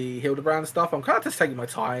through the Hildebrand stuff. I'm kind of just taking my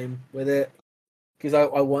time with it because I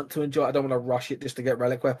want to enjoy it. I don't want to rush it just to get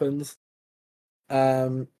relic weapons.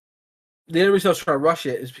 The only reason I was trying to rush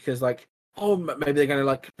it is because maybe they're going to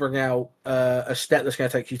like bring out a step that's going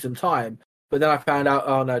to take you some time. But then I found out,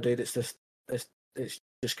 oh no, dude, it's just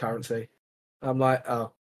currency. I'm like,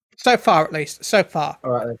 oh. So far, at least. So far.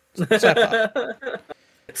 All right then. So far.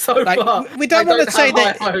 So far. We don't want to say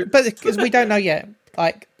that, but because we don't know yet.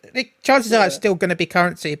 Like, the chances are it's still going to be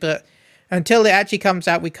currency, but until it actually comes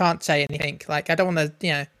out, we can't say anything. Like, I don't want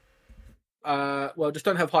to, well, just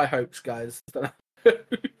don't have high hopes, guys.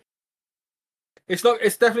 It's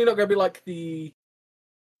definitely not going to be like the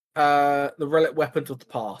relic weapons of the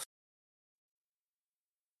past.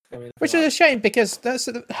 Which is a shame because that's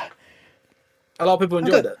a lot of people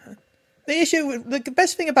enjoyed it. The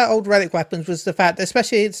best thing about old relic weapons was the fact,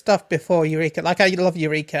 especially stuff before Eureka. Like, I love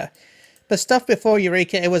Eureka, but stuff before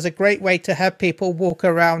Eureka, it was a great way to have people walk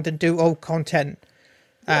around and do old content.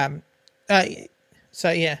 Yeah.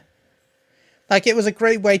 So yeah, like it was a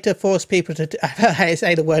great way to force people to. I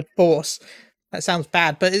say the word force. That sounds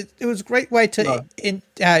bad, but it was a great way to. No, it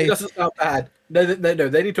doesn't sound bad. No,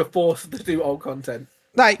 they need to force to do old content.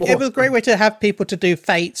 Like, it was a great way to have people to do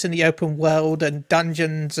fates in the open world and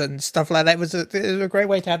dungeons and stuff like that. It was a great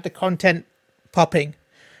way to have the content popping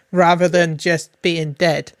rather than just being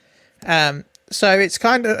dead. So it's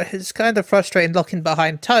kind of frustrating looking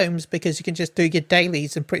behind tomes because you can just do your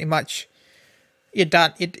dailies and pretty much you're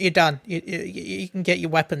done. You're done. You can get your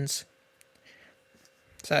weapons.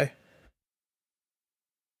 So.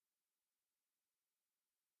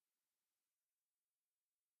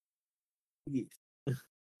 Yes.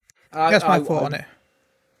 That's my thought on it.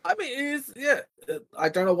 I mean, it is, yeah. I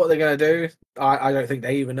don't know what they're gonna do. I don't think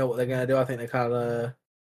they even know what they're gonna do. I think they kind of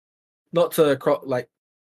not to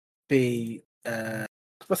be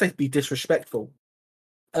let's say be disrespectful.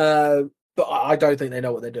 But I don't think they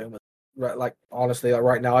know what they're doing with it. Right, like honestly, like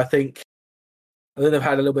right now, I think they've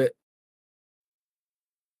had a little bit.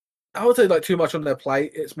 I would say like too much on their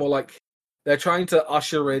plate. It's more like they're trying to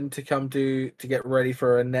usher in to come to get ready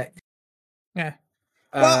for a next. Yeah.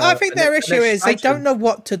 Well, I think their issue is they don't know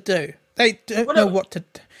what to do. They don't know what to.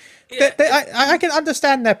 Yeah, I can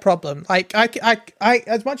understand their problem. Like I,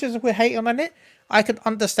 as much as we're hating on it, I can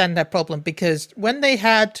understand their problem because when they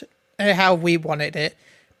had how we wanted it,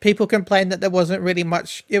 people complained that there wasn't really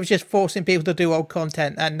much. It was just forcing people to do old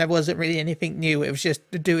content, and there wasn't really anything new. It was just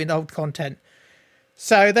doing old content.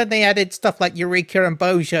 So then they added stuff like Eureka and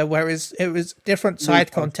Boja, where it was different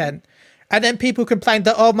side content. And then people complained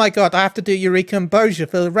that, oh my god, I have to do Eureka and Boja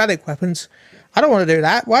for the relic weapons. I don't want to do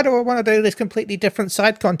that. Why do I want to do this completely different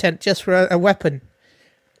side content just for a weapon?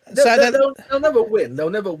 They'll never win. They'll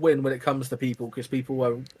never win when it comes to people because people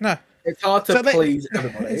won't. No. It's hard to please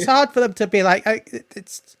everybody. It's hard for them to be like,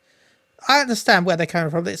 I understand where they're coming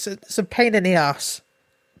from. It's a pain in the ass.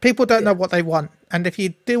 People don't know what they want. And if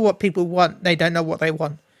you do what people want, they don't know what they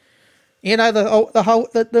want. You know,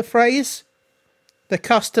 the phrase, the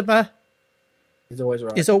customer is always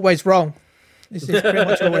right. Is always wrong. It's pretty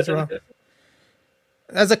much always wrong.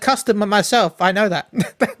 As a customer myself, I know that.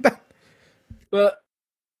 But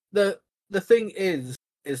the thing is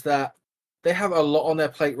that they have a lot on their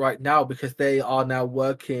plate right now because they are now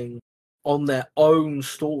working on their own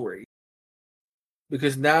story.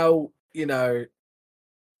 Because now, you know,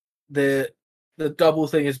 the double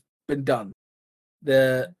thing has been done.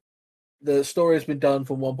 The story has been done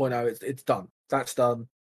from 1.0. It's done. That's done.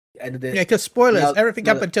 Ended it. Yeah, because spoilers, everything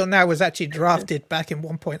up until now was actually drafted back in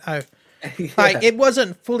 1.0. Yeah. Like, it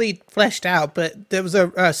wasn't fully fleshed out, but there was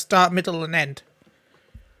a start, middle, and end.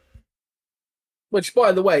 Which,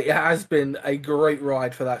 by the way, it has been a great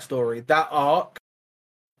ride for that story. That arc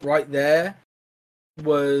right there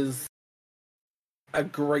was a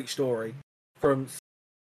great story from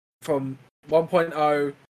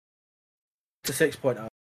 1.0 to 6.0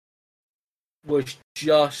 was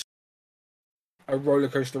just a roller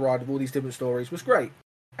coaster ride of all these different stories. Was great.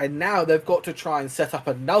 And now they've got to try and set up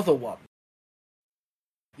another one.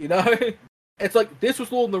 You know? It's like, this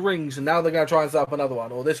was Lord of the Rings, and now they're going to try and set up another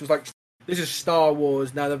one. Or this is Star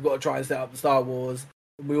Wars, now they've got to try and set up the Star Wars.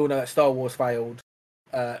 And we all know that Star Wars failed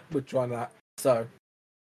with trying that. So,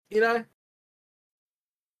 you know?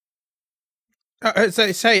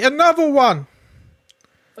 So say, another one!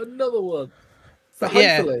 Another one. So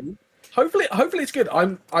hopefully it's good.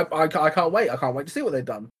 I can't wait. I can't wait to see what they've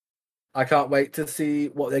done. I can't wait to see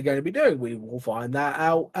what they're going to be doing. We will find that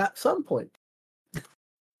out at some point.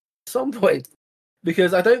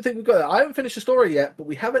 Because I don't think we've got that. I haven't finished the story yet, but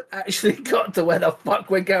we haven't actually got to where the fuck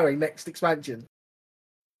we're going next expansion.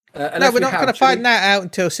 No, we're not going to find that out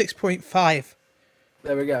until 6.5.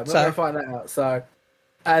 There we go. We're going to find that out. So,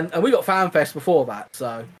 and we got FanFest before that.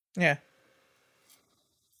 So yeah.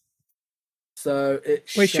 So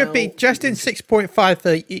we should be just in 6.5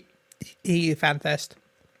 for EU FanFest.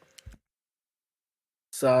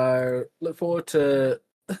 So look forward to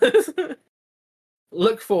that.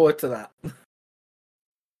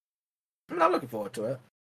 I'm not looking forward to it.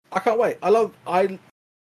 I can't wait. I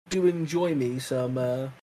do enjoy me some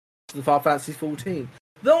the Final Fantasy 14.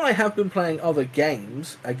 Though I have been playing other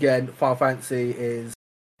games. Again, Final Fantasy is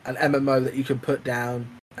an MMO that you can put down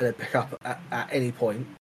and then pick up at any point.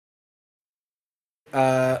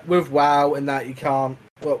 With WoW and that you can't.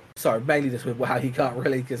 Well, sorry, mainly just with WoW you can't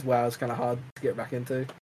really, because WoW is kind of hard to get back into.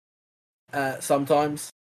 Sometimes.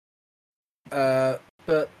 But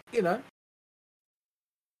you know,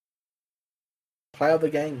 play other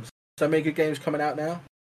games. So many good games coming out now.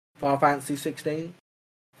 Final Fantasy 16,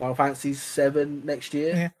 Final Fantasy 7 next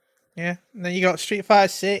year. Yeah. And then you got Street Fighter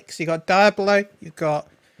 6. You got Diablo. You got.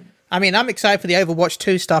 I mean, I'm excited for the Overwatch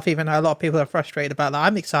 2 stuff, even though a lot of people are frustrated about that.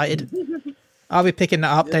 I'm excited. I'll be picking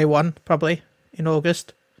that up day one, probably in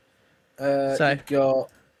August. You got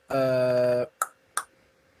a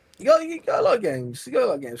lot of games. You got a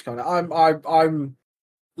lot of games coming out. I'm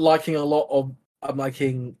liking a lot of. I'm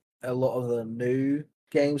liking a lot of the new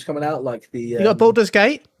games coming out, like the. You got Baldur's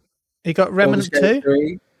Gate. You got Remnant 2.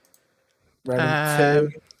 3,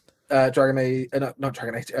 Remnant 2. Dragon Age. Not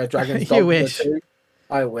Dragon Age. Dragon's Dogma You wish. 2.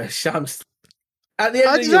 I wish. At the end of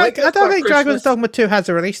the year, I don't think Dragon's Dogma 2 has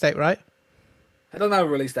a release date, right? I don't know a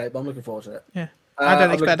release date, but I'm looking forward to it. Yeah. I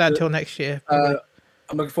don't expect that until next year. I'm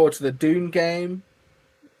looking forward to the Dune game.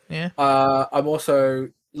 Yeah. I'm also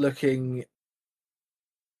looking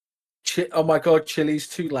Oh my god, Chili's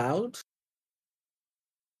too loud.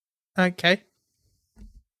 Okay.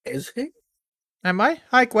 Is he? Am I?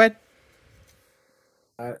 Hi, Gwen.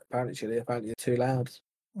 Apparently, Chili. Apparently, you're too loud.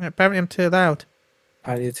 Apparently, I'm too loud.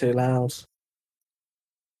 Apparently, you're too loud.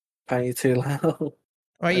 Apparently, you're too loud.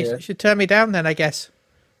 Well, you should turn me down then, I guess.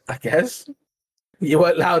 I guess you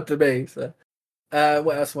weren't loud to me. So,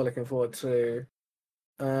 what else am I looking forward to?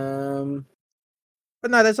 But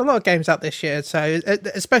no, there's a lot of games out this year, so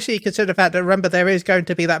especially consider the fact that remember there is going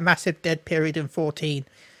to be that massive dead period in 14,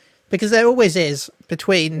 because there always is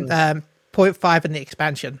between point 0.5 and the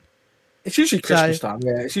expansion. It's usually Christmas time.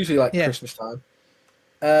 Yeah, it's usually like Christmas time.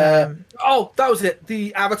 Oh, that was it.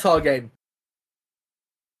 The Avatar game.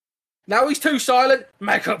 Now he's too silent.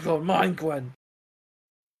 Make up your mind, Gwen.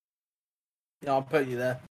 Yeah, I'm putting you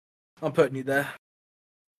there. I'm putting you there.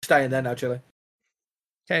 Staying there now, Chili.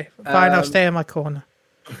 Okay, fine. I'll stay in my corner.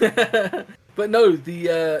 But no,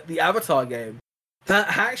 the Avatar game,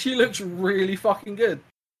 that actually looks really fucking good.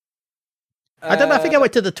 I don't know. I think I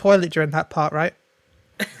went to the toilet during that part, right?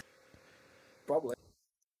 Probably.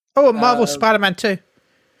 Oh, and Marvel Spider-Man 2.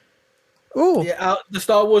 Oh, yeah, the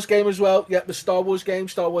Star Wars game as well. Yeah, the Star Wars game,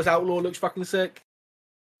 Star Wars Outlaw, looks fucking sick.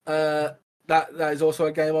 That is also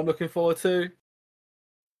a game I'm looking forward to.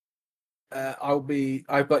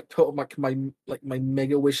 I've like put on my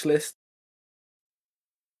mega wish list.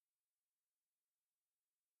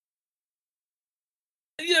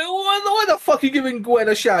 You know, why the fuck are you giving Gwen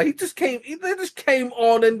a shout? They just came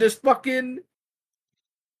on and just fucking.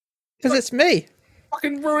 Because it's me.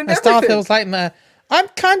 Fucking ruined and everything. Starfield's like my. I'm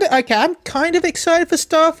kind of excited for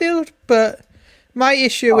Starfield, but my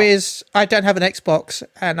issue is I don't have an Xbox,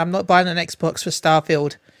 and I'm not buying an Xbox for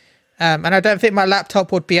Starfield, and I don't think my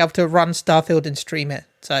laptop would be able to run Starfield and stream it.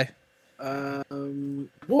 So,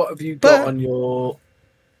 what have you got on your?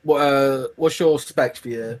 What's your specs for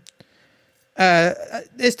your?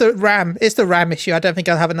 It's the RAM. It's the RAM issue. I don't think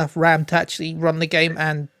I'll have enough RAM to actually run the game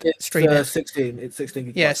and stream it. 16. It's 16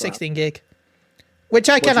 gig. Yeah, 16 gig. Which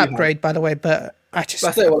I can upgrade, by the way, but I just.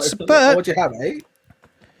 What do you have, 8?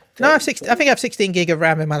 No, I think I have 16 gig of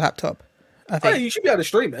RAM in my laptop. I think. Oh, you should be able to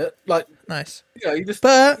stream it. Like, nice. You just.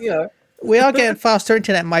 But we are getting faster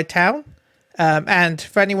internet in my town, and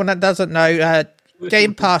for anyone that doesn't know,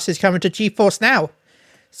 Game Pass is coming to GeForce Now,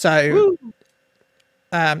 so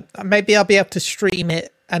maybe I'll be able to stream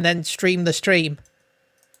it and then stream the stream,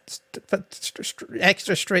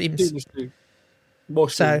 extra streams. More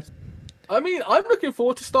streams. So. I mean, I'm looking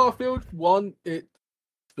forward to Starfield. One, it's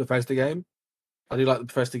the Bethesda game. I do like the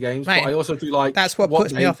Bethesda games, but I also do like that's what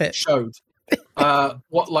puts me off it. Showed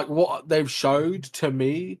what they've showed to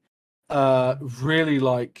me, really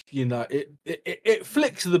it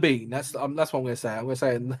flicks the bean. That's what I'm gonna say. I'm gonna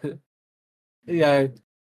say,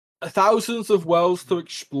 thousands of worlds to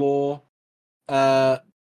explore,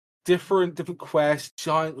 different quests,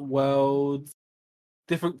 giant worlds,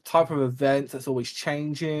 different type of events that's always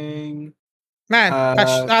changing. Man,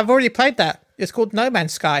 I've already played that. It's called No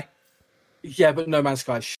Man's Sky. Yeah, but No Man's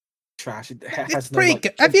Sky is trash. It's pretty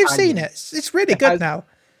good. Have you seen it? It's really good now.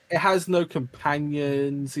 It has no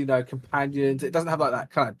companions. It doesn't have like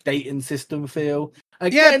that kind of dating system feel.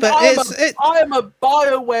 Again, but I am a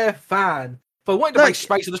BioWare fan. If I wanted to play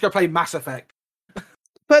space, I'd just go play Mass Effect.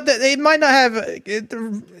 But it might not have. It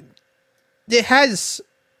has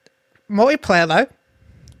multiplayer though.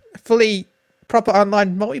 Fully proper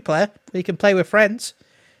online multiplayer where you can play with friends.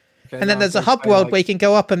 Okay, and then there's a hub world where you can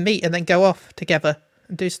go up and meet and then go off together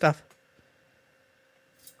and do stuff.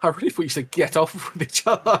 I really thought you said get off with each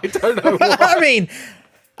other. I don't know why. I mean,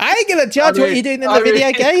 I ain't going to judge what you're doing in the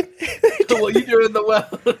video game. What you do in the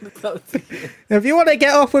world. If you want to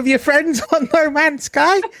get off with your friends on No Man's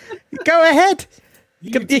Sky, go ahead.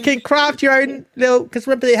 You can craft your own little... Because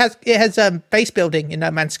remember, it has base building in No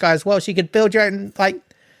Man's Sky as well. So you could build your own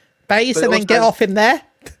base and then get off in there.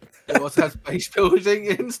 It also has base building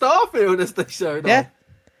in Starfield, as they showed. Yeah.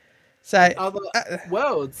 So other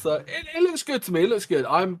worlds. So it looks good to me. It looks good.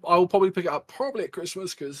 I will probably pick it up probably at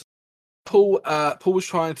Christmas because Paul was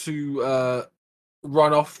trying to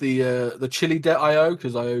run off the Chili debt I owe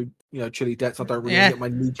because I owe Chili debts. I don't really get my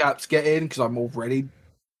kneecaps get in because I'm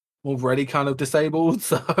already kind of disabled.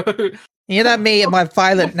 So you know me and my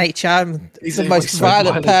violent nature. I'm the most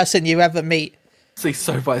violent person you ever meet. Please,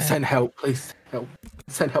 so violent. Send help, please. Help.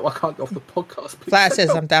 Send help. I can't get off the podcast. Flat says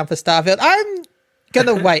I'm down for Starfield. I'm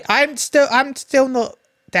gonna wait. I'm still not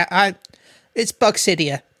down. It's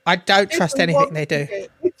Bugsidia. I don't trust anything they do.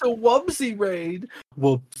 It's a Wubsy raid.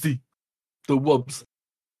 Wubsy. The Wubs.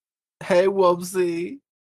 Hey Wubsy.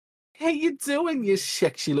 How you doing, you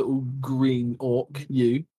sexy little green orc,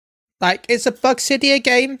 you? It's a Bugsidia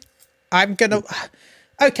game, I'm gonna.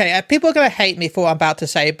 Okay, people are gonna hate me for what I'm about to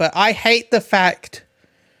say, but I hate the fact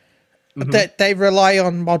that they rely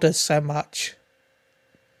on modders so much.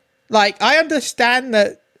 Like, I understand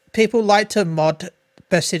that people like to mod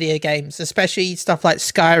Bethesda games, especially stuff like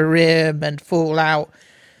Skyrim and Fallout.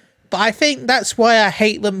 But I think that's why I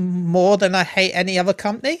hate them more than I hate any other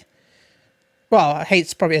company. Well,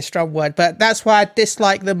 hate's probably a strong word, but that's why I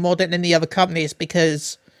dislike them more than any other companies,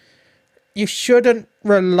 because you shouldn't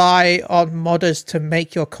rely on modders to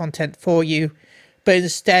make your content for you, but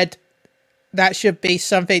instead that should be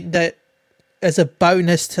something that is a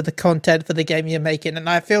bonus to the content for the game you're making. And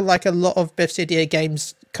I feel like a lot of Bethesda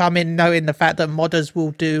games come in knowing the fact that modders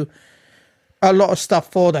will do a lot of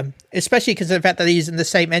stuff for them, especially because of the fact that they're using the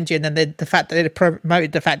same engine, and the fact that they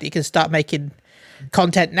promoted the fact that you can start making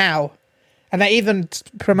content now. And they even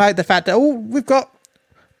promote the fact that, oh, we've got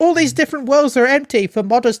all these different worlds that are empty for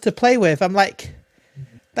modders to play with. I'm like,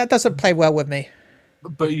 that doesn't play well with me.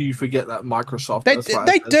 But you forget that Microsoft...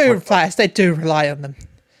 They do rely on them.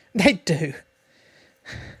 They do.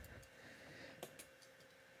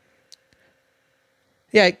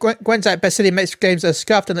 Yeah, Gwen's like, Bethesda makes games that are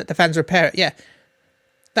scuffed and let the fans repair it. Yeah,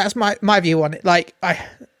 that's my view on it. Like, I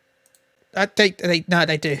think they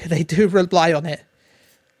do. They do rely on it.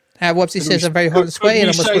 Wobsy says I'm very hot and sweaty and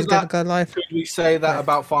almost wasn't going to go live. Could we say that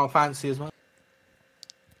about Final Fantasy as well?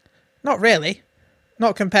 Not really.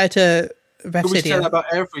 Not compared to Bethesda. Could we say that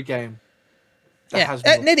about every game?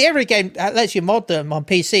 Nearly every game lets you mod them on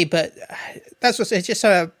PC, but it's just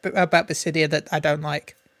so about Bethesda that I don't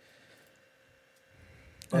like.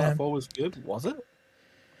 Fallout 4 was good, was it?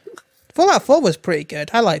 Fallout 4 was pretty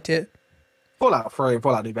good. I liked it. Fallout 3 and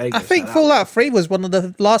Fallout New Vegas. I think Fallout 3 was one of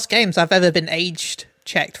the last games I've ever been aged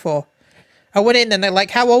checked for. I went in and they're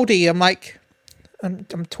like, how old are you? I'm like, I'm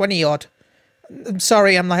 20 odd. I'm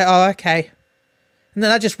sorry. I'm like, oh, okay. And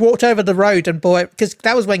then I just walked over the road and bought it, because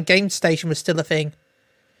that was when Game Station was still a thing.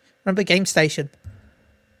 Remember Game Station?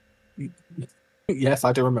 Yes,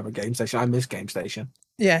 I do remember Game Station. I miss Game Station.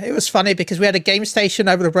 Yeah, it was funny because we had a Game Station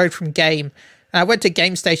over the road from Game. And I went to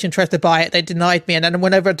Game Station, tried to buy it. They denied me. And then I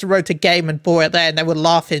went over to the road to Game and bought it there. And they were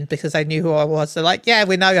laughing because they knew who I was. They're like, yeah,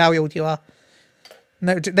 we know how old you are.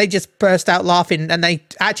 No, they just burst out laughing. And they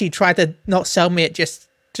actually tried to not sell me it just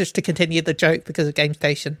to continue the joke because of Game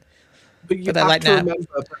Station. But you have to remember,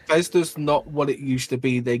 Bethesda's not what it used to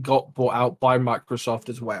be. They got bought out by Microsoft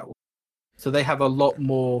as well. So they have a lot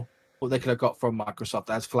more what they could have got from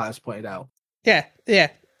Microsoft, as Flat has pointed out. Yeah.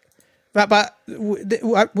 But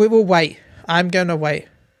we will wait. I'm going to wait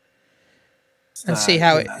and see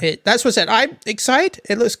how it... That's what I said. I'm excited.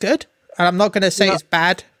 It looks good. And I'm not going to say it's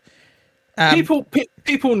bad.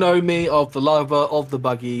 People know me of the lover of the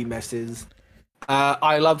buggy messes.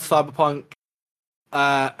 I loved Cyberpunk.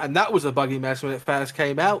 And that was a buggy mess when it first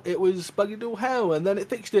came out. It was buggy to hell, and then it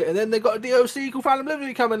fixed it, and then they got a DLC called Phantom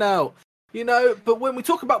Liberty coming out. You know, but when we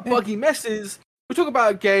talk about buggy messes, we talk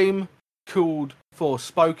about a game called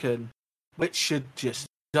Forspoken, which should just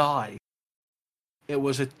die. It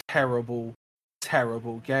was a terrible,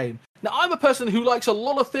 terrible game. Now, I'm a person who likes a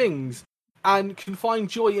lot of things and can find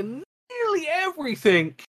joy in nearly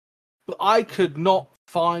everything, but I could not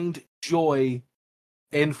find joy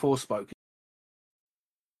in Forspoken.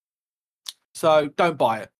 So don't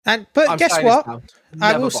buy it. But guess what?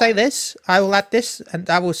 I will say this. I will add this, and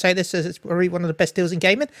I will say this as it's probably one of the best deals in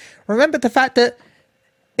gaming. Remember the fact that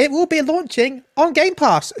it will be launching on Game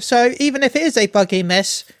Pass. So even if it is a buggy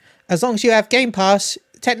mess, as long as you have Game Pass,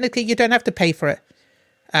 technically you don't have to pay for it.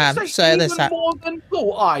 So there's that. More than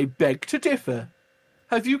cool. I beg to differ.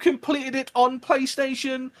 Have you completed it on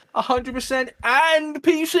PlayStation 100% and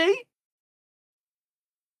PC?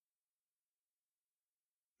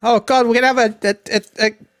 Oh God, we're gonna have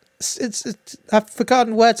I've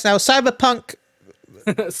forgotten words now. Cyberpunk.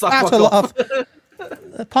 Battle off.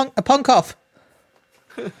 a punk off.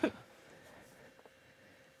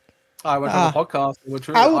 I went on the podcast.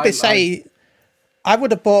 I would say I would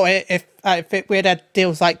have bought it if we had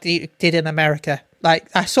deals like they did in America. Like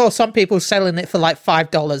I saw some people selling it for like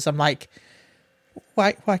 $5. I'm like,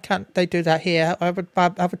 why can't they do that here? I would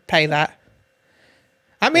pay that.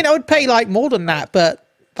 I mean, I would pay like more than that, but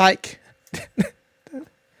like.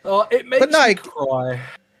 It makes me cry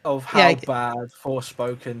of how bad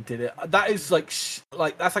Forspoken did it. That is like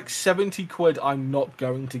that's like 70 quid I'm not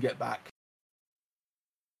going to get back.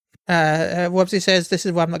 Wobsy says this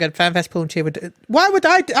is why I'm not going to FanFest pool and cheer. Why would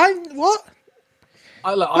I what?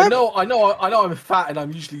 I know I'm fat and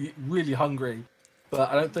I'm usually really hungry, but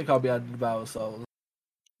I don't think I'll be able to devour souls.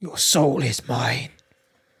 Your soul is mine.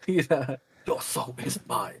 Yeah, your soul is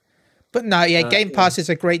mine. But no, yeah, Game Pass is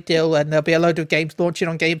a great deal, and there'll be a load of games launching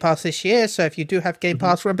on Game Pass this year. So if you do have Game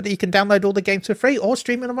Pass, remember that you can download all the games for free or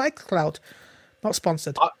stream them on iCloud. Not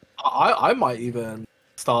sponsored. I might even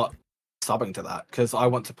start subbing to that because I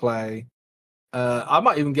want to play. I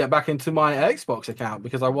might even get back into my Xbox account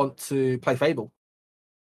because I want to play Fable.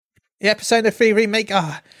 Yeah, Persona 3 remake.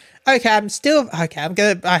 Okay, I'm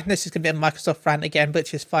gonna. This is gonna be a Microsoft rant again,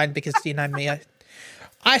 which is fine because you know me.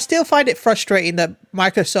 I still find it frustrating that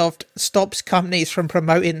Microsoft stops companies from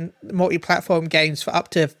promoting multi-platform games for up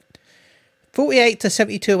to 48 to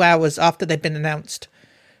 72 hours after they've been announced.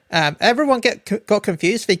 Everyone got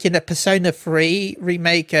confused thinking that Persona 3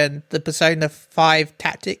 remake and the Persona 5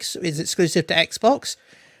 Tactics is exclusive to Xbox.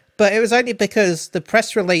 But it was only because the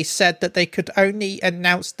press release said that they could only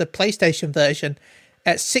announce the PlayStation version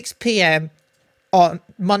at 6 p.m. on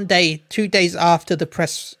Monday, 2 days after the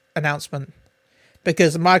press announcement.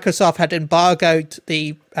 Because Microsoft had embargoed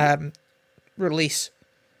the release.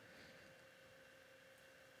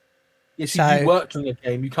 Yes, if you worked on the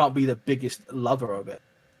game, you can't be the biggest lover of it.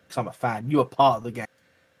 Because I'm a fan. You are part of the game.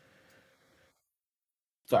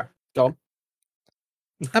 Sorry, go on.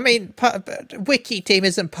 I mean, Wiki team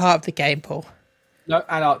isn't part of the game, Paul. No,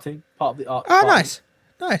 and art team. Part of the art. Oh, nice.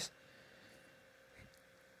 Nice.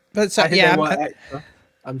 But so, yeah.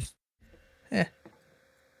 Yeah.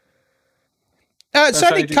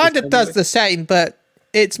 Sony kind of does the same, but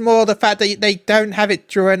it's more the fact that they don't have it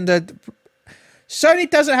during the... Sony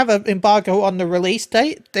doesn't have an embargo on the release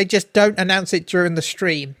date. They just don't announce it during the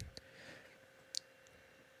stream.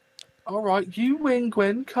 All right, you win,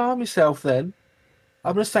 Gwen. Calm yourself then.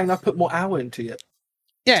 I'm just saying I put more hour into it.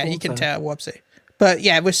 Yeah, you can tell, Wobsy. But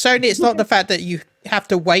yeah, with Sony, it's not the fact that you have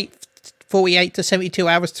to wait 48 to 72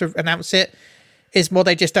 hours to announce it. It's more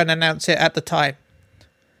they just don't announce it at the time.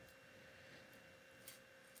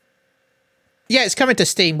 Yeah, it's coming to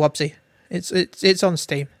Steam, Wobsy. It's on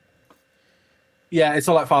Steam. Yeah, it's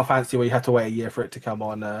not like Final Fantasy where you have to wait a year for it to come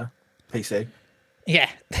on PC. Yeah.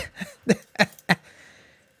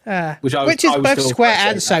 Which is both Square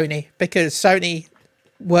and Sony, because Sony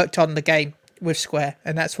worked on the game with Square,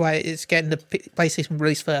 and that's why it's getting the PlayStation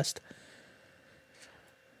release first.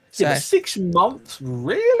 So, yeah, 6 months?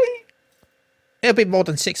 Really? It'll be more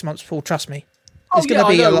than 6 months, Paul, trust me. It's going to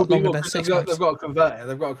be a lot longer than 6 months. They've got to convert it.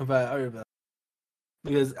 They've got to convert it over.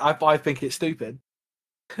 Because I think it's stupid.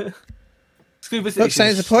 Look,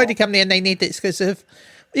 Sony's a pointy company and they need the exclusive.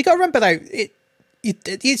 You got to remember, though,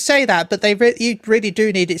 you say that, but you really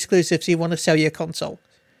do need exclusives if you want to sell your console.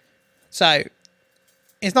 So,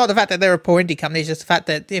 it's not the fact that they're a poor indie company, it's just the fact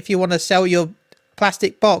that if you want to sell your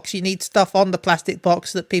plastic box, you need stuff on the plastic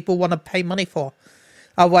box that people want to pay money for.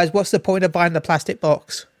 Otherwise, what's the point of buying the plastic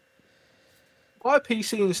box? Buy a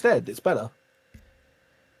PC instead, it's better.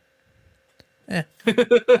 Yeah.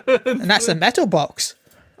 And that's a metal box,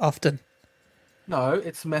 often. No,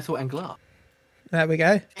 it's metal and glass. There we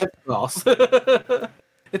go. Glass.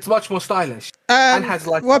 It's much more stylish. And has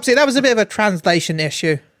like... Whoopsie, that was a bit of a translation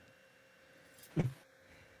issue.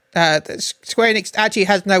 Square Enix actually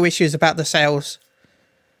has no issues about the sales.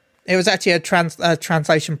 It was actually a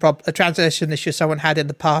translation issue someone had in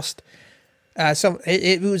the past. So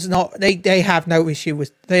it was not. They have no issue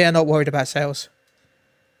with. They are not worried about sales.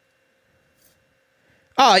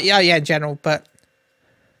 Oh yeah, in general, but.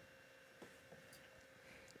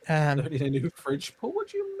 Don't need a new fridge. Paul, what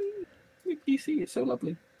do you mean? New PC, it's so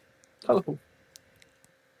lovely, colourful.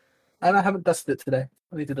 And I haven't dusted it today.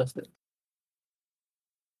 I need to dust it.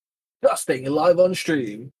 Dusting live on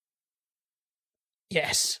stream.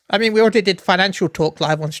 Yes. I mean, we already did financial talk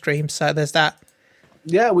live on stream, so there's that.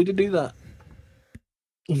 Yeah, we did do that.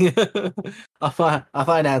 I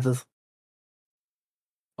find answers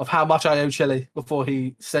of how much I owe Chili before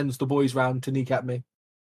he sends the boys round to kneecap me.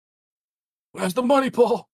 Where's the money,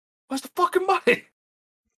 Paul? Where's the fucking money?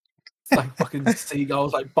 It's like fucking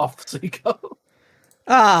seagulls, like buff seagulls.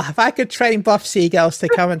 If I could train buff seagulls to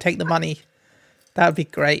come and take the money, that would be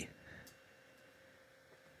great.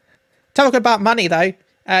 Talking about money, though,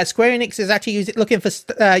 Square Enix is actually looking for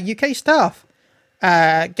UK staff,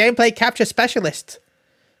 gameplay capture specialists.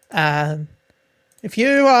 If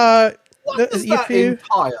you are,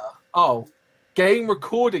 game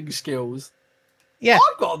recording skills. Yeah,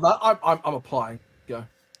 I've got that. I'm applying. Go.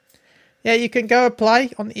 Yeah, you can go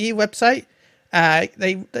apply on the EU website.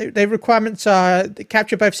 The requirements are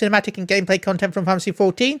capture both cinematic and gameplay content from Final Fantasy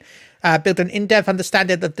 14, build an in-depth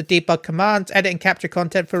understanding of the debug commands, edit and capture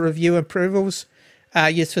content for review and approvals,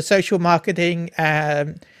 used for social marketing,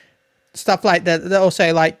 stuff like that. They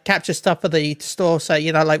also like capture stuff for the store. So,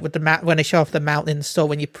 you know, like with the map, when they show off the mount in the store,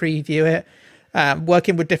 when you preview it,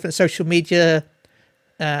 working with different social media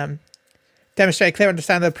demonstrate a clear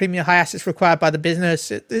understanding of the premium high assets required by the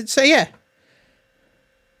business. So yeah.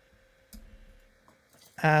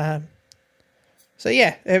 So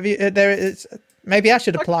yeah, there is. Maybe I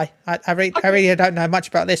should apply. I really don't know much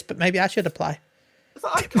about this, but maybe I should apply.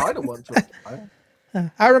 I kind of want to apply.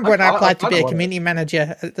 I remember when I applied to be a community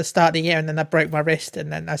manager at the start of the year, and then I broke my wrist,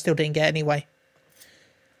 and then I still didn't get anyway.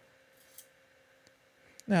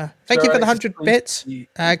 Thank you for the 100 bits.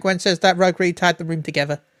 Gwen says that Rogue Reed tied the room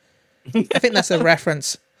together. I think that's a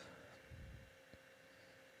reference.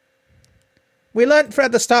 We learned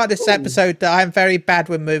at the start of this episode that I'm very bad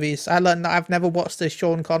with movies. I learned that I've never watched a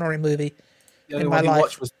Sean Connery movie in my life.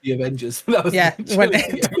 Watched was The Avengers. That was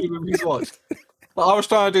the only movie he's watched. I was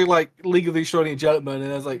trying to do like League of the Extraordinary Gentlemen,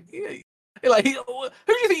 and I was like, who do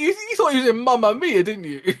you think you thought he was in Mamma Mia, didn't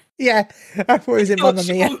you? Yeah, I thought he was in Mamma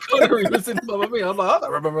Mia. Sean Connery was in Mamma Mia. I'm like, I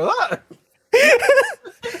don't remember that.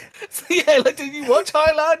 So yeah, like, did you watch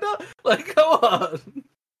Highlander? Like, come on.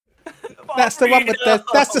 That's the one with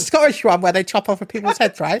that's the Scottish one where they chop off people's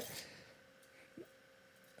heads, right?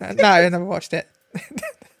 No, I never watched it.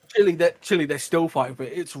 Chile, they're still fighting for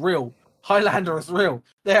it. It's real. Highlander is real.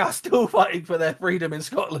 They are still fighting for their freedom in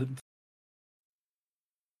Scotland.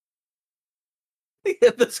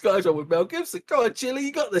 Yeah, the Scottish one with Mel Gibson. Come on, Chile,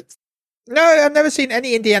 you got this. No, I've never seen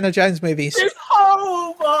any Indiana Jones movies.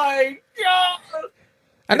 Oh my god!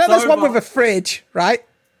 I know there's one with a fridge, right?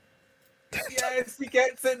 Yes, he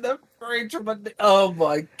gets in the fridge. Oh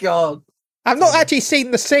my god! I've not actually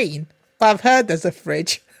seen the scene, but I've heard there's a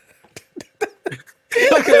fridge.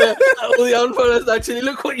 Look at all the unfollowers. Actually,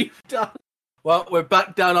 look what you've done. Well, we're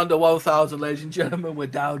back down under 1,000, ladies and gentlemen. We're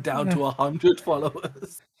down to 100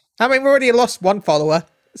 followers. I mean, we already lost one follower,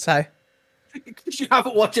 so. Because you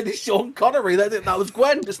haven't watched any Sean Connery. That was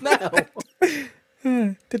Gwen just now.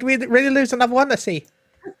 Did we really lose another one? Let's see.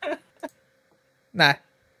 Nah.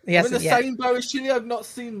 I'm in the same boat as Chile. I've not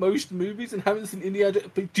seen most movies and haven't seen Indiana.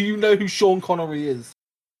 But do you know who Sean Connery is?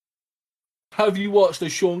 Have you watched a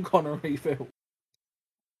Sean Connery film?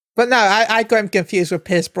 But no, I got him confused with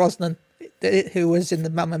Pierce Brosnan, who was in the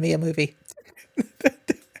Mamma Mia movie.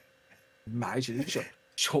 Imagine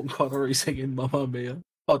Sean Connery singing Mamma Mia.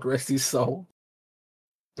 God rest his soul.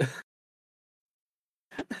 If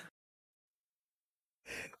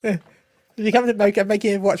you come to make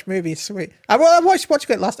you watch movies, sweet. I watched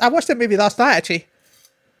I watched a movie last night, actually.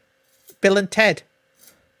 Bill and Ted.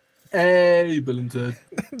 Hey, Bill and Ted.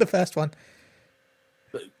 The first one.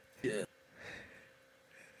 But, yeah.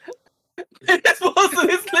 It's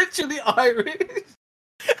literally Irish.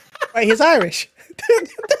 Wait, he's Irish?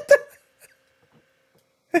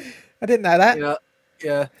 I didn't know that.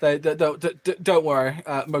 Yeah. Don't worry.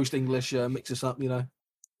 Most English mix us up, you know.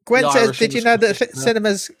 Gwen says, did you know that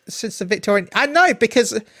cinemas since the Victorian... I know,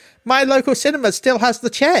 because my local cinema still has the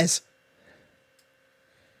chairs.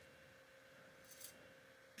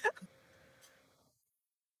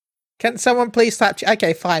 Can someone please slap...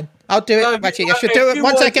 Okay, fine. I'll do it. Actually, I should do it.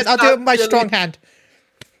 1 second. I'll do it with my strong hand.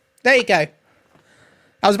 There you go.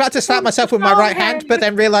 I was about to slap myself with my right hand, but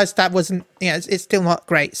then realised that wasn't... it's still not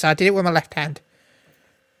great, so I did it with my left hand.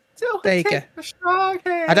 There you go.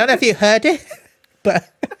 I don't know if you heard it,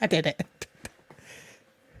 but I did it.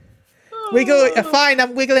 Wiggle. Fine,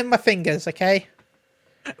 I'm wiggling my fingers, okay?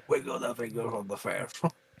 Wiggle the fingers on the face.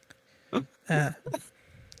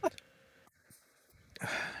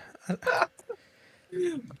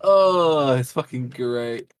 Oh, it's fucking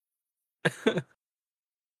great.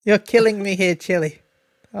 You're killing me here, Chili.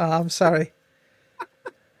 Oh, I'm sorry.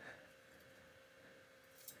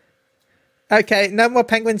 Okay, no more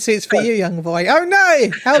penguin suits for you, young boy. Oh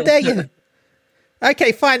no! How dare you?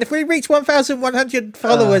 Okay, fine. If we reach 1,100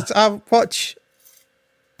 followers, I'll watch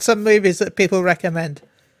some movies that people recommend.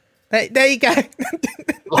 There you go.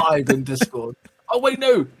 Live in Discord. Oh wait,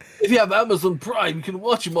 no. If you have Amazon Prime, you can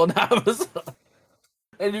watch them on Amazon.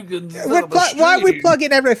 And you can. Why are we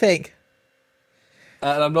plugging everything?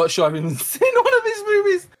 And I'm not sure I've even seen one of his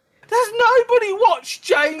movies. Does nobody watch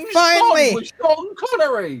James Finally. Bond with Sean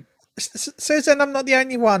Connery? Susan, I'm not the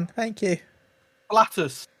only one. Thank you.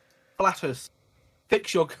 Flatus.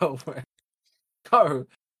 Fix your girlfriend. Go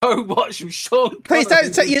watch Sean Connery. Please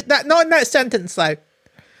don't say that. Not in that sentence, though.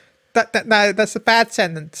 No, that's a bad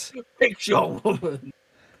sentence. Fix your woman.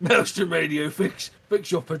 Maelstrom Radio, fix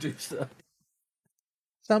your producer.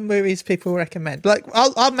 Some movies people recommend. Like,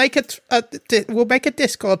 I'll make we'll make a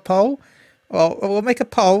Discord poll, or we'll make a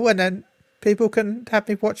poll, and then people can have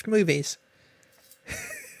me watch movies.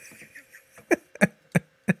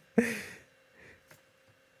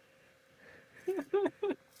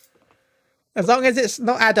 As long as it's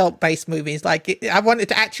not adult-based movies, like I want it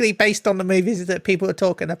to actually based on the movies that people are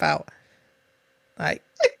talking about. Like,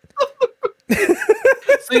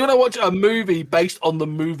 So you want to watch a movie based on the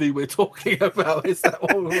movie we're talking about? Is that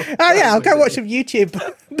what we're oh yeah, I'll go watch some YouTube.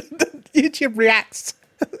 YouTube reacts.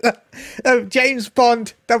 James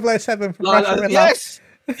Bond 007 from Russia with Love. Yes,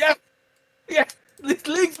 yeah, yeah. This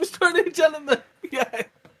league's Mr. Gentleman. Yeah.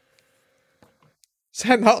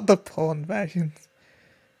 So not the porn versions.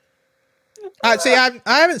 See, I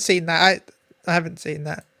haven't seen that. I haven't seen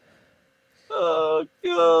that. Oh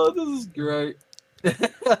god, this is great.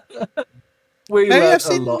 We Maybe learned I've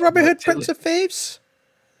seen a lot Robin about Hood, Prince of Thieves.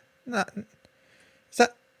 No, is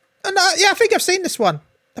that? Oh, no, yeah, I think I've seen this one.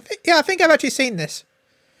 I think I've actually seen this.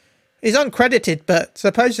 He's uncredited, but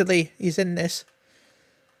supposedly he's in this.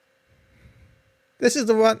 This is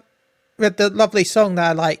the one with the lovely song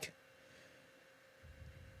that I like.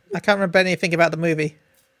 I can't remember anything about the movie,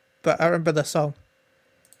 but I remember the song.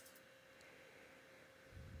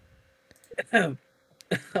 I'm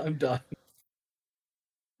done.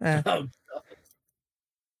 I'm done.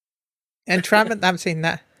 Entrapment, I haven't seen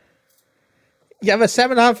that. You have a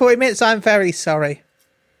 7 hour 40 minutes? I'm very sorry.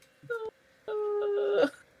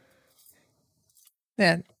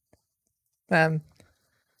 Yeah.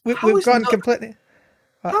 We've gone completely.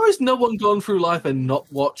 How has no one gone through life and not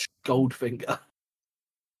watched Goldfinger?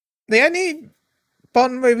 The only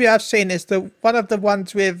Bond movie I've seen is the one of the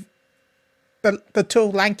ones with the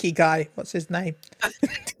tall lanky guy. What's his name?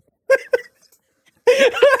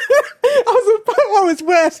 What was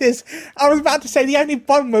worse is I was about to say the only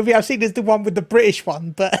Bond movie I've seen is the one with the British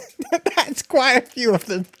one, but that's quite a few of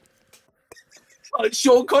them. Like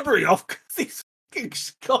Sean Connery off because he's fucking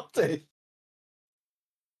Scottish.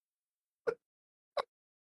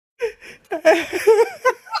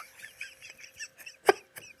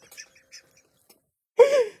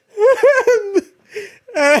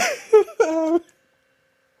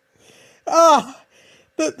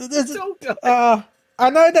 I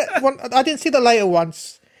know that one. I didn't see the later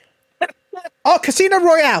ones. Oh, Casino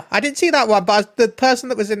Royale. I didn't see that one, but the person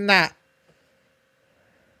that was in that.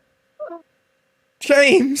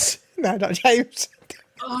 James. No, not James.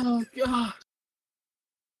 Oh, God.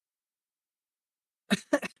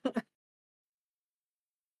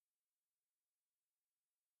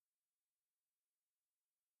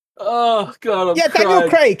 Oh, God, I'm crying. Daniel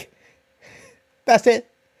Craig. That's it.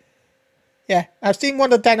 Yeah, I've seen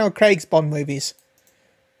one of Daniel Craig's Bond movies.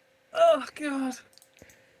 Oh, God.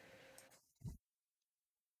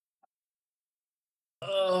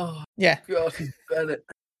 Oh, yeah. God, Bennett.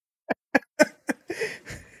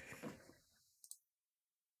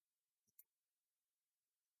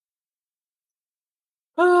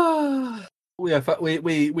 we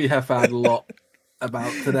have found a lot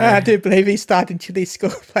about today. I do believe he's starting Chile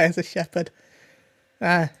school play as a shepherd.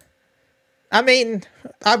 I mean,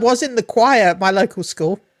 I was in the choir at my local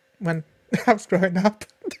school when I was growing up.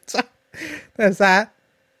 So, there's that.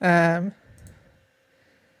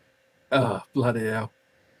 Oh, bloody hell.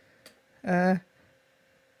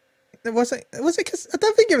 Was it? I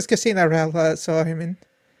don't think it was Casino Royale that I saw him in.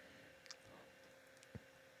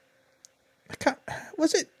 I can't.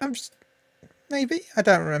 Was it? Maybe I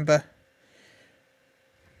don't remember.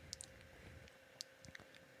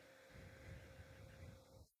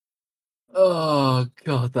 Oh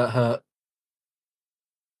God, that hurt.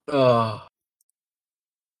 Oh,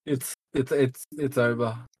 it's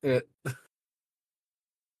over. I'm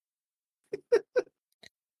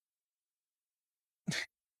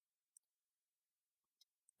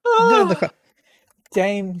gonna look up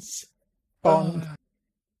James Bond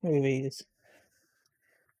movies.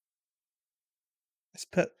 Let's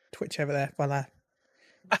put Twitch over there while I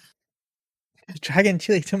dragging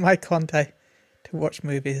Chili to my Conte to watch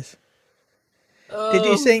movies. Did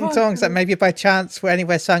you sing songs that maybe by chance were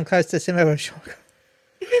anywhere sung close to similar?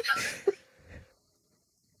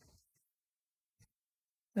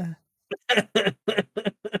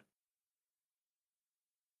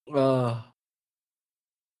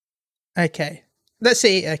 Okay, let's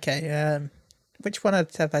see. Okay, which one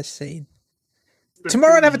have I seen?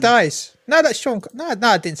 Tomorrow Never Dies. No, that's Sean. No,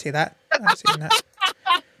 I didn't see that. I haven't seen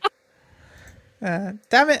that.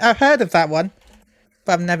 Damn it! I've heard of that one,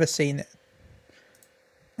 but I've never seen it.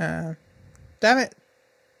 Damn it!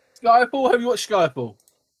 Skyfall. Have you watched Skyfall?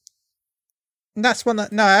 That's one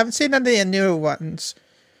that. No, I haven't seen any of the newer ones.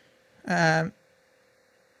 Yeah,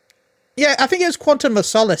 I think it was Quantum of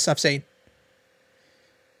Solace. I've seen.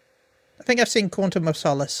 I think I've seen Quantum of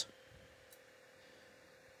Solace.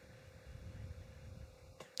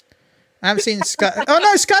 I haven't seen Sky. Oh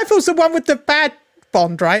no, Skyfall's the one with the bad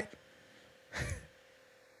Bond, right?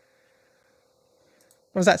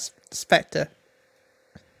 Or was that Spectre?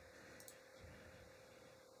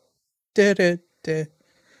 to.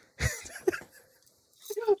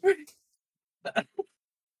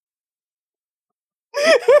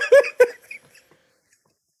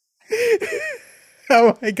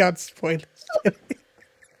 Oh my god, spoilers.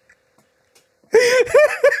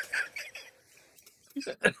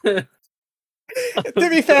 To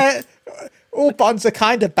be fair, all Bonds are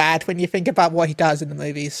kind of bad when you think about what he does in the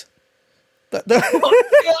movies. But What?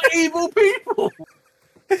 They are evil people.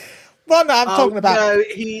 Well, no, I'm talking about. No,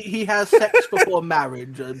 he has sex before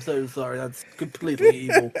marriage. I'm so sorry. That's completely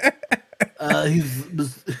evil.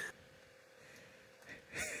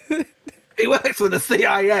 He works for the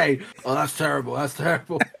CIA. Oh, that's terrible. That's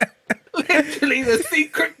terrible. Literally the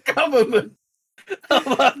secret government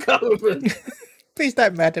of our government. Please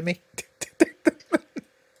don't murder me.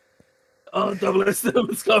 Oh,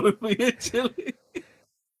 007's coming for you, Chili.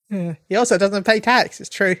 Yeah. He also doesn't pay tax. It's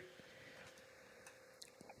true.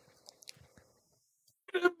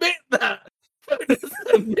 Admit that. Just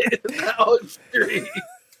admit that on stream.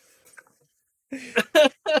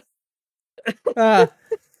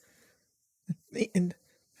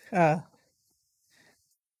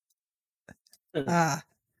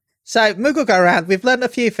 So Moogle go around. We've learned a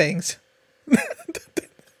few things.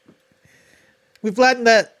 We've learned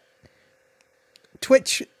that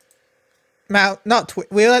Twitch mount, not Twitch.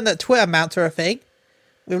 We learned that Twitter mounts are a thing.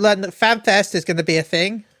 We've learned that FanFest is going to be a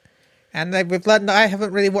thing, and then we've learned that I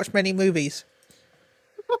haven't really watched many movies.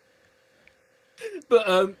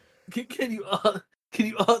 But can you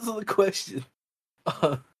answer the question?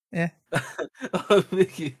 Yeah.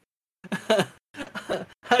 Mickey,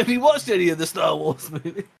 have you watched any of the Star Wars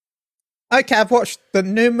movies? Okay, I've watched the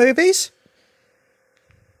new movies,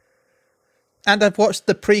 and I've watched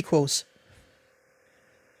the prequels.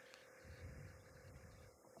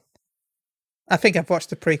 I think I've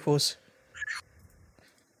watched the prequels.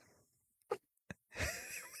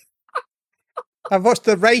 I've watched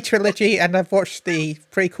the Rey trilogy, and I've watched the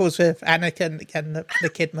prequels with Anakin and the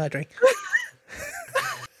kid murdering.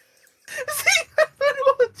 See,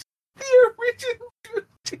 I watched the original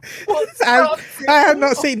trilogy. I have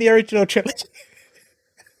not seen the original trilogy.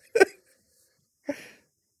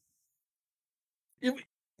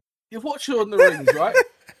 You've watched Lord of the Rings, right?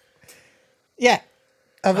 Yeah,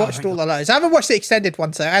 I've watched all of those. I haven't watched the extended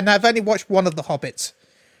ones though, and I've only watched one of the Hobbits.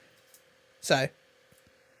 So,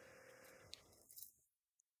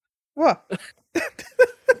 what?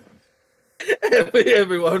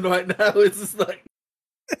 Everyone right now is just like,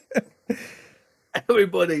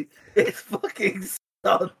 everybody, it's fucking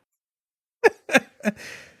stunned.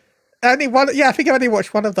 Only one. Yeah, I think I only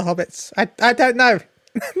watched one of the Hobbits. I don't know.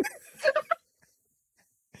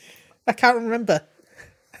 I can't remember.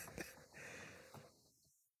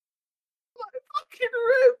 My fucking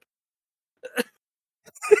rib.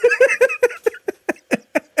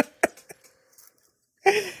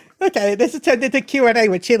 Okay, this has turned into Q&A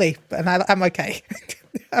with Chili, and I'm okay.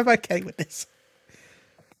 I'm okay with this.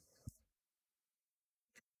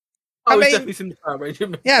 I mean, definitely seen the Power Rangers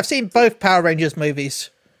movies. Yeah, I've seen both Power Rangers movies.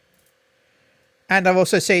 And I've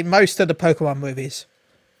also seen most of the Pokemon movies.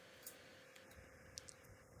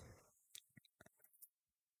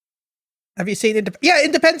 Have you seen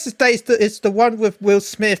Independence Day is the one with Will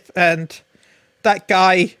Smith and that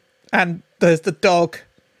guy, and there's the dog,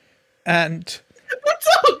 and the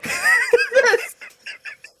dog. Yes.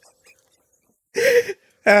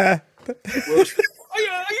 Are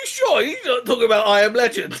you sure he's not talking about I Am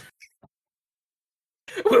Legend?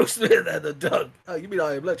 Will Smith and the dog. Oh, you mean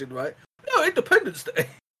I Am Legend, right? No, Independence Day.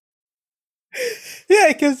 Yeah,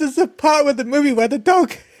 because there's a part with the movie where the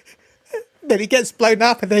dog. Then he gets blown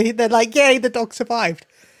up, and they're like, "Yay, the dog survived."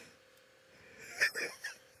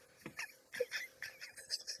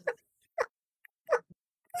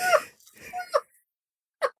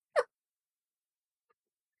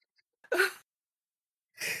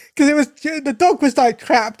 Because the dog was like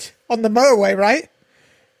trapped on the motorway, right?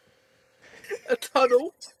 A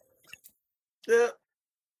tunnel. Yeah.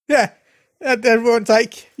 Yeah, and everyone's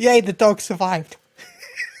like, "Yay, the dog survived."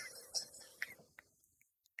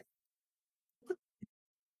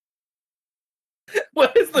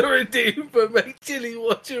 Where's the redeem for make Chili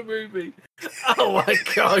watch a movie? Oh my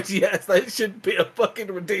god, yes, that should be a fucking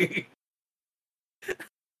redeem.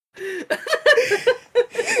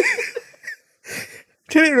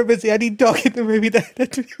 Chili remembers the only dog in the movie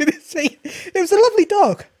that really seen. It was a lovely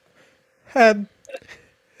dog. But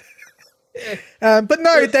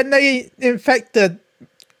no, then they infect the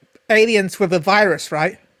aliens with a virus,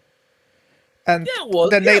 right? And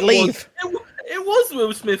then they leave. It was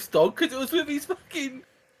Will Smith's dog because it was with his fucking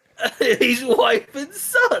his wife and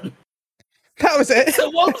son. That was it. So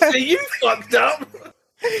once you fucked up.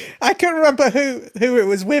 I couldn't remember who it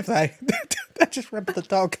was with though. I just remember the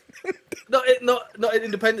dog. Not in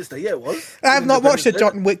Independence Day. Yeah, it was. I have not watched the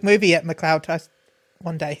Independence Day. John Wick movie yet, McLeod.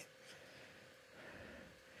 One day.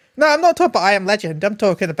 No, I'm not talking about I Am Legend. I'm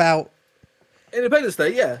talking about Independence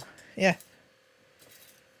Day. Yeah. yeah,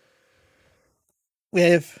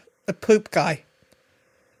 with a poop guy.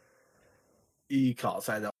 You can't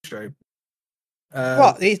say that straight.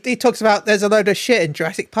 What he talks about? There's a load of shit in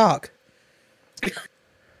Jurassic Park.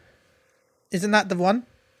 Isn't that the one?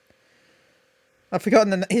 I've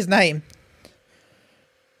forgotten his name.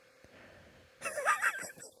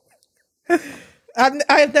 I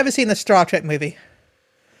have never seen a Star Trek movie.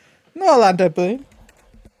 No Orlando Bloom.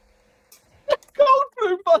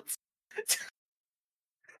 Goldblum, but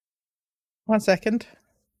 1 second.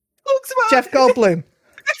 talks about Jeff Goldblum.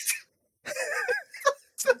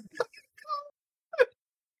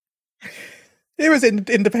 He was in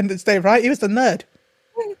Independence Day, right? He was the nerd.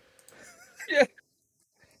 Yeah.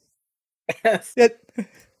 Yes. Yeah.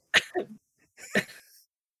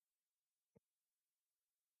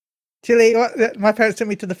 Chili, my parents took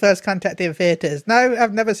me to the first Contact in theatres. No,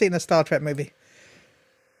 I've never seen a Star Trek movie.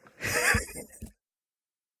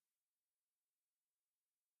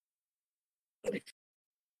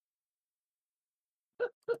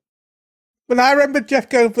 Well, I remember Jeff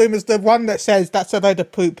Goldblum as the one that says that's a load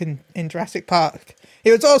of poop in Jurassic Park.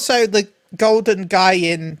 He was also the golden guy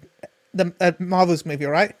in the Marvel's movie,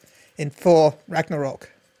 right? In Thor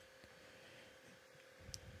Ragnarok.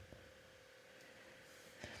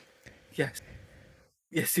 Yes.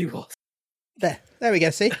 Yes, he was. There we go.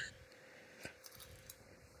 See,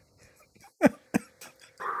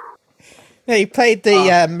 yeah, he played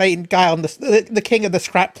the main guy on the king of the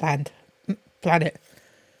scrap planet, planet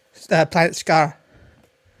Scar.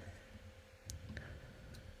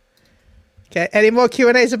 Okay, any more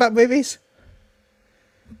Q&As about movies?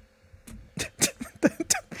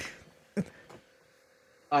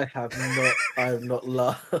 I have not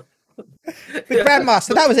laughed. The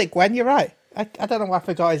Grandmaster, that was it, Gwen. You're right. I don't know why I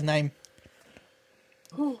forgot his name.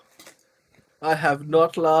 I have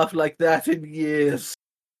not laughed like that in years.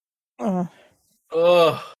 Oh.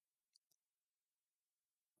 Oh,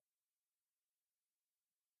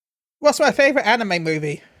 What's my favourite anime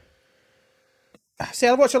movie? See,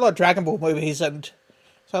 I watch a lot of Dragon Ball movies, and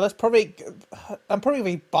so that's probably I'm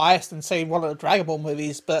probably biased in saying one of the Dragon Ball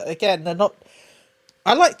movies, but again, they're not.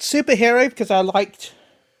 I liked Superhero because I liked.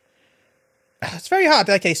 It's very hard.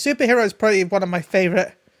 Okay, Superhero is probably one of my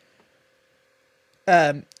favourite.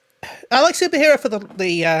 I like Superhero for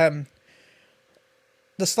the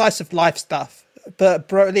slice of life stuff, but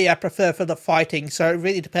Broly I prefer for the fighting. So it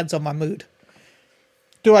really depends on my mood.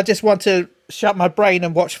 Do I just want to shut my brain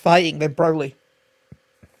and watch fighting? Then Broly.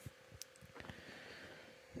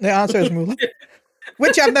 The answer is Moogle,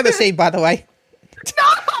 which I've never seen, by the way.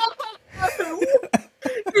 no!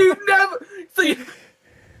 You've never. So you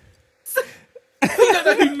don't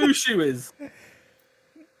know who Mushu is?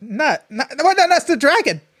 No, that's the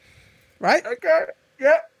dragon, right? Okay.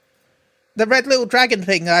 Yeah. The red little dragon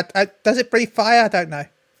thing. Does it breathe fire? I don't know.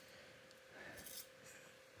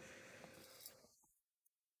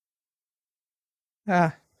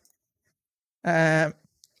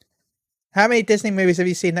 How many Disney movies have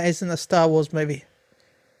you seen that isn't a Star Wars movie?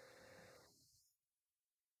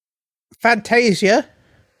 Fantasia,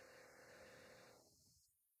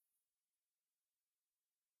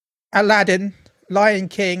 Aladdin, Lion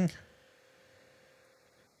King.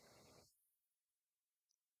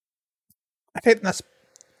 I think that's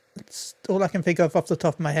all I can think of off the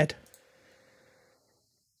top of my head.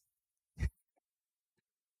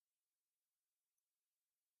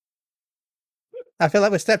 I feel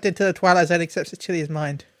like we stepped into the Twilight Zone except it's Chili's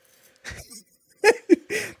mind.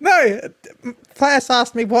 No, Claire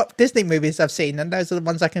asked me what Disney movies I've seen, and those are the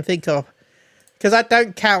ones I can think of. Because I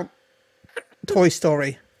don't count Toy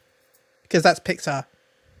Story, because that's Pixar.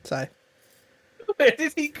 So. Where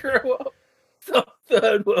did he grow up? Some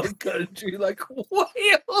third world country, like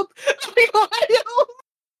Wales.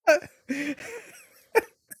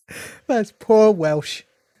 That's poor Welsh.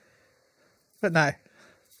 But no.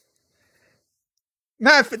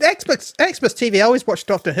 No, for the Xbox TV, I always watch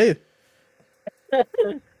Doctor Who.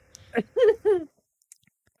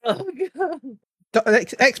 Oh god.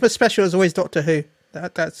 Xmas special is always Doctor Who.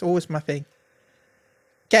 That's always my thing.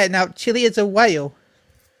 Okay, now Chili is a whale.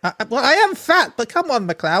 Well, I am fat, but come on,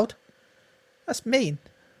 McLeod. That's mean.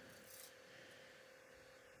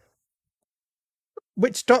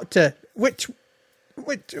 Which Doctor? Which?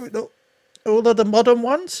 All of the modern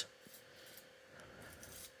ones?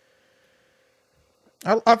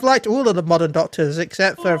 I've liked all of the modern Doctors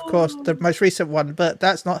except for, of course, the most recent one, but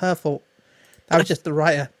that's not her fault. That was just the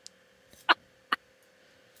writer.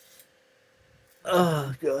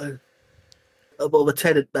 Oh god, I'm all a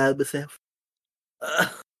Tennant man myself.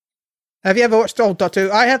 Have you ever watched old Doctor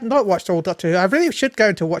Who? I have not watched old Doctor Who. I really should go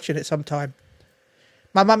into watching it sometime.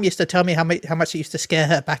 My mum used to tell me how much it used to scare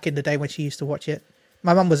her back in the day when she used to watch it.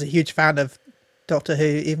 My mum was a huge fan of Doctor Who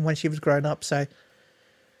even when she was growing up, so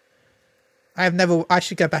I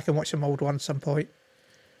should go back and watch some old ones at some point.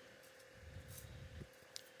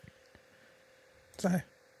 So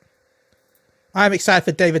I'm excited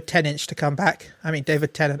for David Tennant to come back. I mean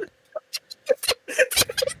David Tennant.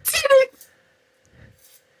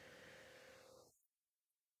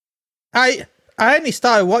 I only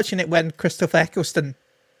started watching it when Christopher Eccleston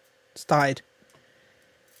died.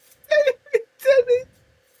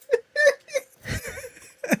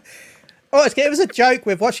 Oh, it was a joke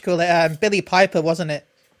with what you call it, Billy Piper, wasn't it?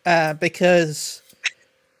 Because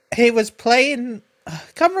he was playing. I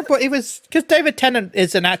can't remember what he was, because David Tennant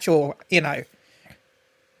is an actual,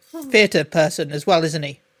 theatre person as well, isn't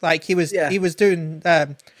he? Like he was doing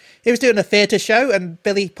a theatre show, and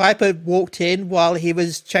Billy Piper walked in while he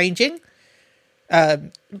was changing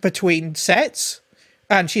between sets,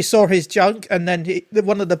 and she saw his junk, and then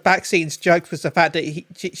one of the back scenes jokes was the fact that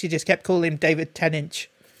she just kept calling him David Tennant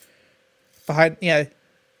behind,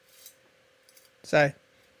 so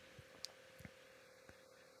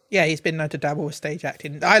yeah, he's been known to dabble with stage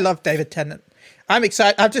acting. I love David Tennant. I'm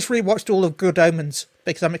excited. I've just rewatched all of Good Omens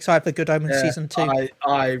because I'm excited for Good Omens season 2.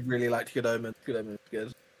 I really liked Good Omens. Good Omens is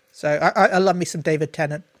good. So I love me some David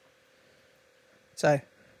Tennant. So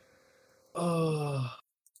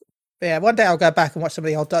yeah, one day I'll go back and watch some of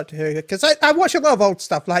the old Doctor Who, because I watch a lot of old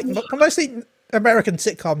stuff, like mostly American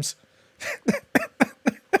sitcoms.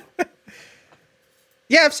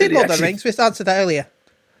 Yeah, I've seen Lord of the Rings. We answered that earlier.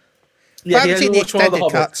 Yeah, I haven't seen the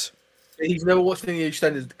extended cuts. He's never watched any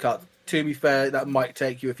extended cut. To be fair, that might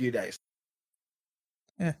take you a few days.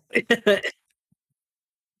 Yeah.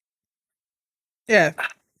 Yeah.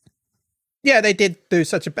 Yeah, they did do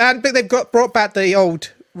such a band, but they've brought back the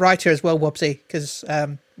old writer as well, Whoopsie, because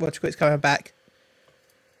it's coming back.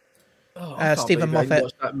 Stephen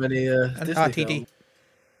Moffat that many and Disney RTD. Films.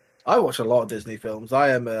 I watch a lot of Disney films.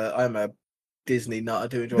 I'm a Disney nut. I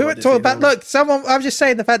do enjoy. Who would talk about? Look, I was just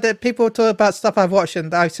saying the fact that people talk about stuff I've watched,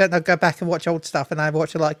 and I said I'd go back and watch old stuff, and I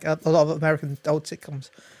watch a lot of American old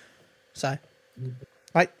sitcoms. So,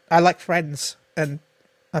 I like Friends, and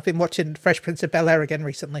I've been watching Fresh Prince of Bel-Air again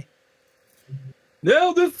recently.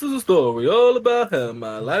 Now this is a story all about how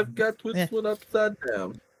my life got twisted upside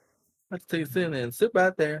down. Let's take a in and sit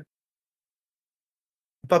right there.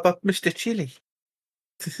 Papa, Mr. Chili.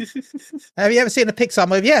 Have you ever seen a Pixar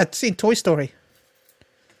movie? Yeah, I've seen Toy Story.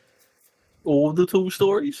 All the Toy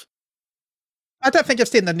Stories? I don't think I've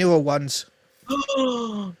seen the newer ones.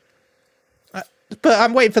 But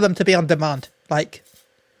I'm waiting for them to be on demand. Like,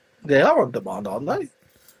 they are on demand, aren't they?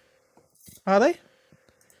 Are they?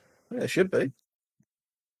 Yeah, they should be.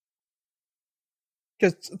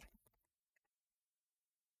 Because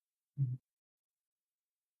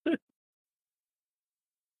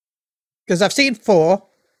I've seen 4,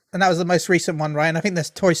 and that was the most recent one, right? And I think there's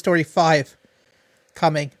Toy Story 5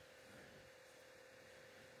 coming.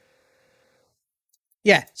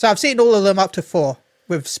 Yeah, so I've seen all of them up to 4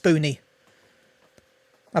 with Spoonie.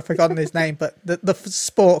 I've forgotten his name, but the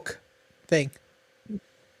spork thing.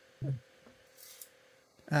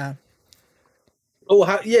 Yeah,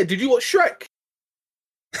 did you watch Shrek?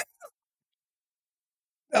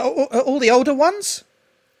 All the older ones?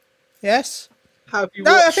 Yes. Have you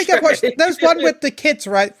watched I think I've watched. There's one with the kids,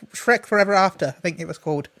 right? Shrek Forever After, I think it was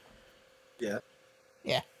called. Yeah.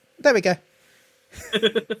 Yeah. There we go.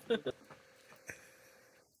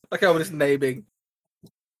 Like I was naming.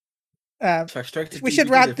 We should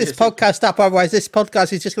wrap this podcast up, otherwise this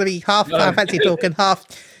podcast is just going to be half fancy talk and half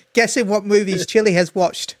guessing what movies Chili has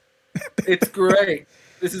watched. It's great.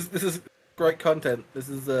 This is great content. This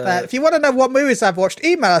is. If you want to know what movies I've watched,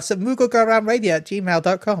 email us at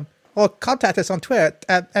mooglegoaroundradio@gmail.com or contact us on Twitter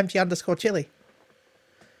at mt_chili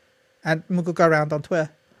and Moogle Go Around on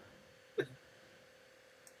Twitter.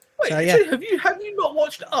 Wait, so, yeah. have you not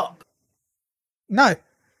watched Up? No,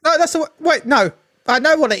 that's the wait. No, I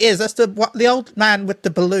know what it is. That's the old man with the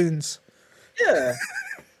balloons. Yeah.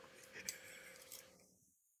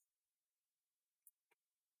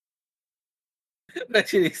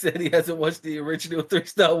 Actually, he said he hasn't watched the original 3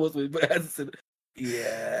 Star Wars movies, but hasn't said.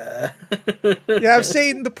 Yeah. Yeah, I've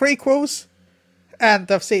seen the prequels,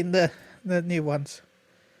 and I've seen the new ones.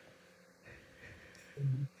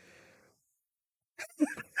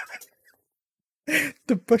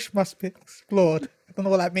 The bush must be explored. I don't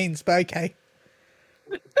know what that means, but okay.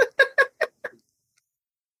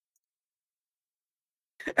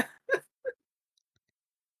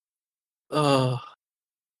 Oh,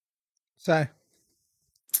 So,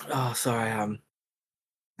 sorry,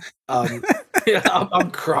 yeah,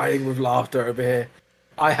 I'm crying with laughter over here.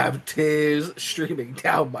 I have tears streaming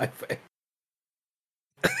down my face.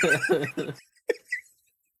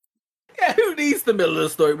 Yeah, who needs the middle of the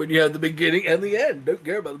story when you have the beginning and the end? Don't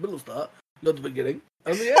care about the middle start. Not the beginning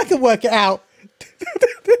and the I end. can work it out.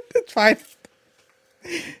 It's fine.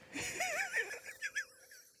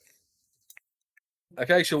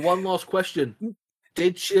 Okay, so one last question.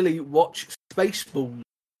 Did Chili watch Spaceballs?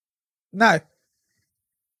 No.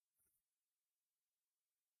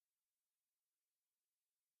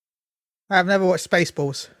 I've never watched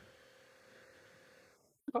Spaceballs.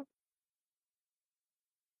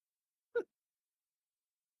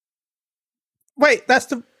 Wait, that's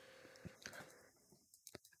the...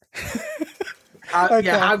 Okay.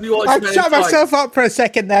 Yeah, have you watched I Men in shut Tights? myself up for a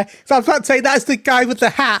second there. So I was about to say that's the guy with the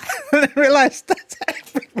hat. And I realised that's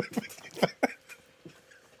every movie.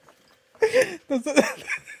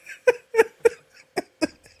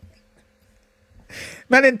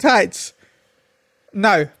 Men in Tights.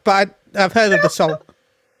 No, but I've heard of the song.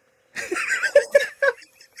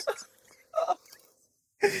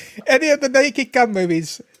 Any of the Naked Gun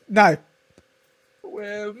movies? No.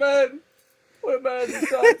 We're men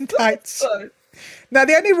In Tights. Now,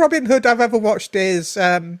 the only Robin Hood I've ever watched is...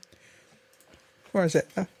 where is it?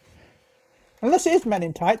 Unless it is Men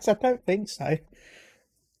in Tights, I don't think so.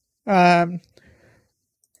 1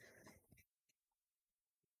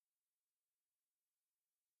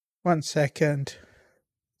 second.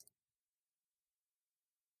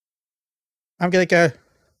 I'm going to go...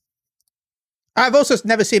 I've also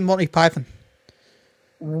never seen Monty Python.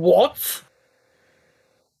 What?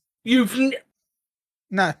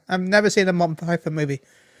 No, I've never seen a Monty Python movie.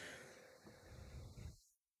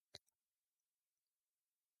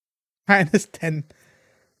 -10.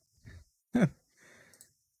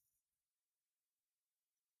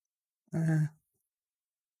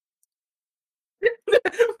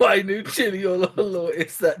 My new Chili all along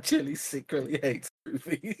is that Chili secretly hates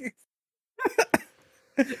movies.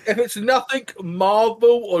 If it's nothing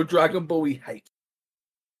Marvel or Dragon Ball, he hates.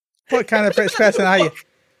 What kind of British person are you?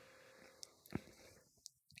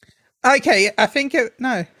 Okay, I think it...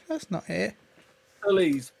 No, that's not it.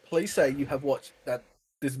 Please say you have watched that.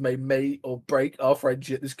 This may make or break our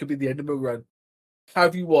friendship. This could be the end of the run.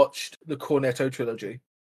 Have you watched the Cornetto trilogy?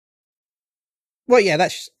 Well, yeah,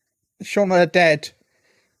 that's Shaun of the Dead,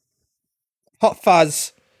 Hot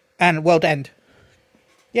Fuzz, and World End.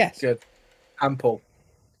 Yes. Good. And Paul.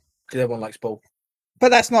 Because everyone likes Paul. But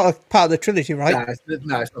that's not a part of the trilogy, right? No,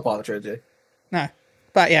 it's not part of the trilogy. No.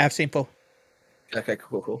 But yeah, I've seen Paul. Okay,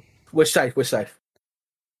 cool. We're safe.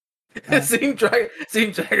 Seen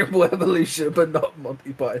Dragon Ball Evolution, but not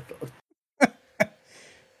Monty Python.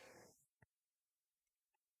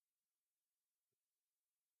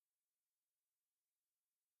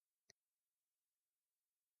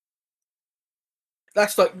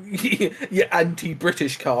 That's like your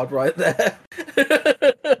anti-British card right there.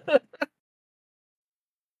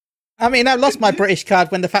 I mean, I lost my British card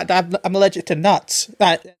when the fact that I'm allergic to nuts.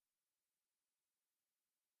 That...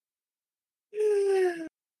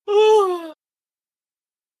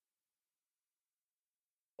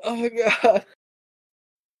 Oh my god.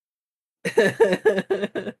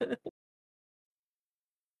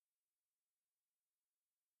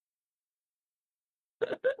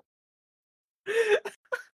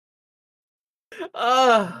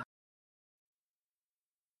 Ah.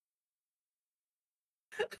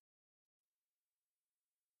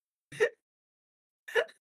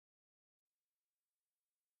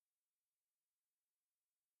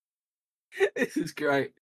 This is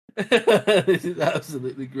great. This is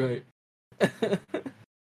absolutely great.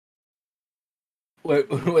 Wait,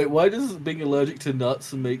 why does being allergic to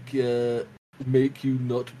nuts make you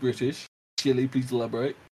not British? Chili, please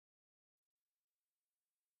elaborate.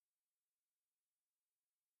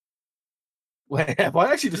 Wait, have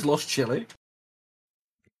I actually just lost Chili?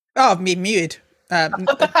 Oh, I've been muted.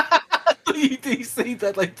 You see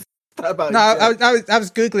that like about No, I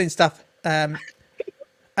was Googling stuff.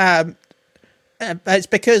 It's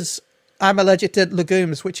because I'm allergic to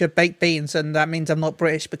legumes, which are baked beans, and that means I'm not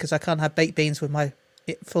British because I can't have baked beans with my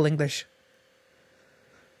full English.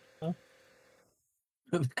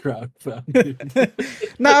 the crowd found you.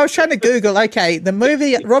 No, I was trying to Google. Okay, the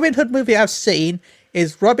Robin Hood movie I've seen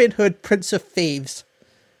is Robin Hood, Prince of Thieves,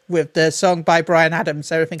 with the song by Bryan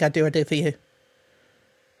Adams. Everything I do for you.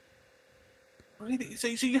 Really? So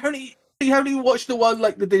you only watched the one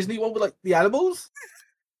like the Disney one with like the animals?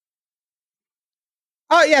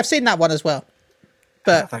 Oh yeah, I've seen that one as well.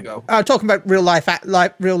 But Thank God. I'm talking about real life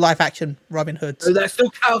action Robin Hoods. So that still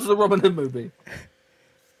counts as a Robin Hood movie.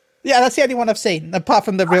 Yeah, that's the only one I've seen, apart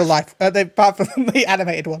from the real life, apart from the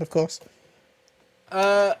animated one, of course.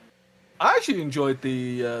 I actually enjoyed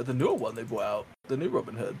the newer one they brought out, the new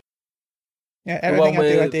Robin Hood. Yeah, everything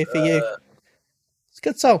I do for you. It's a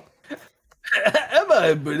good song. Am I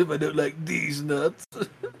a Brit if I don't like these nuts?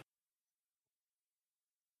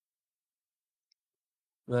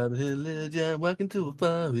 Walking to a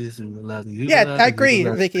forest Yeah, I agree,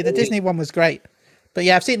 Vicky. The Disney one was great. But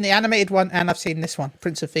yeah, I've seen the animated one and I've seen this one,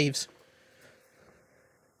 Prince of Thieves.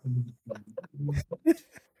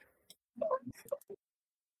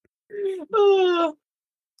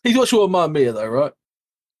 He's watched all of Mamma Mia though, right?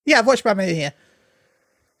 Yeah, I've watched Mamma Mia.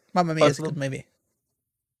 Mamma Mia is a good movie.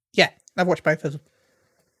 Yeah, I've watched both of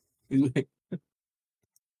them.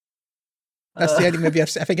 That's the only movie I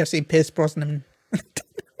think I've seen Pierce Brosnan.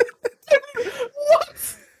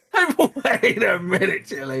 What? Wait a minute,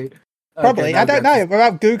 Chili. Probably. Okay, I don't know.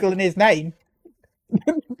 Without Googling his name.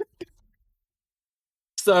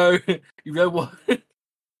 So, you know what?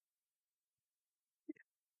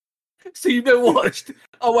 So you've never watched?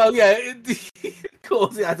 Oh, well, yeah. Of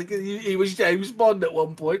course, I think he was James Bond at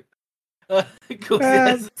one point. Of course, he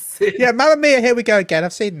hasn't seen. Yeah, Mamma Mia, here we go again.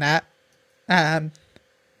 I've seen that.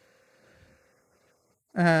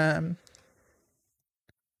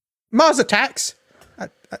 Mars Attacks.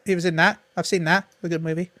 He was in that. I've seen that. A good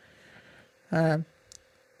movie. There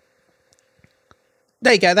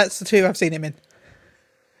you go. That's the two I've seen him in.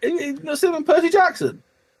 You've not seen him in Percy Jackson?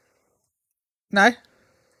 No.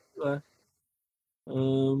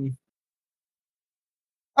 Oh,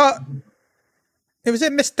 it was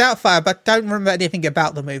in Miss Doubtfire, but I don't remember anything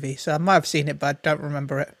about the movie. So I might have seen it, but I don't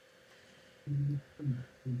remember it.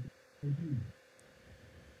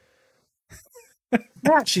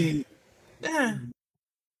 Actually, yeah.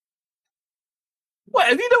 What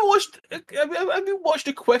have you never watched? Have you watched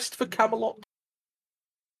A Quest for Camelot?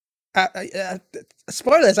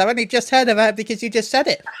 Spoilers! I've only just heard of it because you just said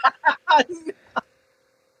it.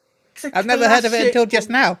 I've never heard of it until just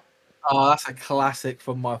now. Oh, that's a classic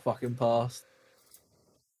from my fucking past.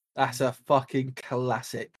 That's a fucking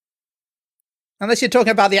classic. Unless you're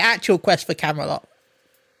talking about the actual Quest for Camelot.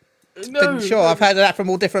 No, sure, I've heard of that from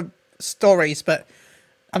all different stories, but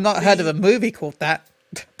I've not heard of a movie called that.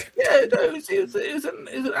 Yeah, no, it was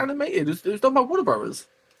animated. It was done by Warner Brothers.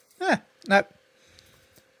 Yeah, no.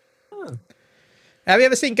 Have you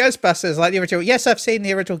ever seen Ghostbusters, like the original? Yes, I've seen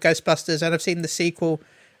the original Ghostbusters, and I've seen the sequel,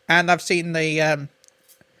 and I've seen the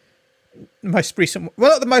most recent.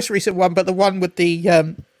 Well, not the most recent one, but the one with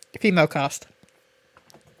the female cast.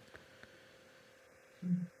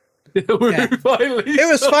 Yeah. It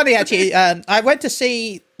was funny actually. I went to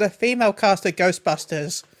see the female cast of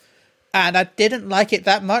Ghostbusters, and I didn't like it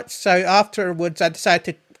that much. So afterwards, I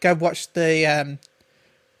decided to go watch the.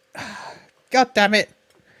 God damn it!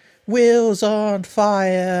 Wheels on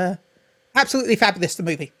Fire. Absolutely fabulous, the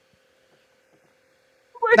movie.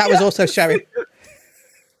 That was also showing.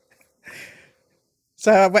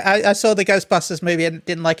 So I saw the Ghostbusters movie and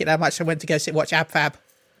didn't like it that much. So I went to go watch Ab Fab.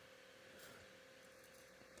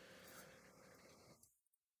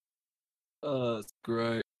 Oh, that's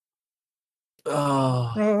great.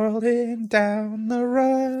 Oh. Rolling down the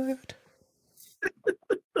road.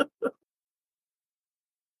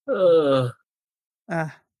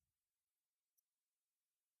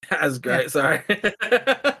 That's great. Yeah. Sorry.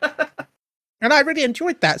 And I really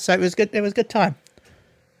enjoyed that, so it was good. It was a good time.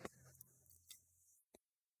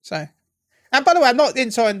 So, and by the way, I'm not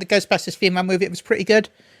enjoying the Ghostbusters female movie. It was pretty good.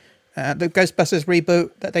 The Ghostbusters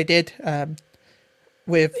reboot that they did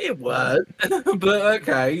with it was, but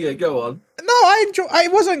okay, yeah, go on. No, I enjoy.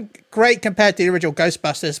 It wasn't great compared to the original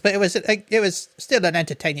Ghostbusters, but it was still an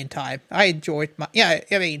entertaining time. I enjoyed my. Yeah,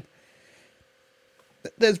 I mean,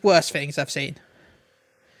 there's worse things I've seen.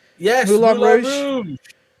 Yes, Moulin Rouge.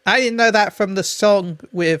 I didn't know that from the song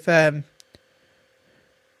with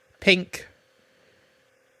Pink,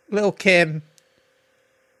 Lil' Kim,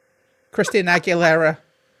 Christina Aguilera.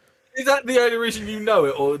 Is that the only reason you know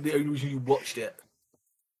it, or the only reason you watched it?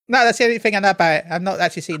 No, that's the only thing I know about it. I've not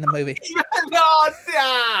actually seen the movie. No.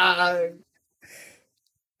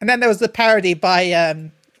 And then there was the parody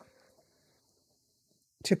by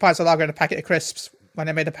 2 Pints of Lager and a Packet of Crisps when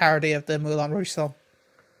they made a parody of the Moulin Rouge song.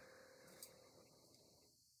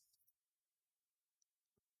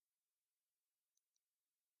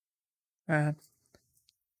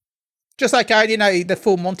 Just like the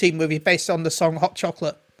Full Monty movie based on the song Hot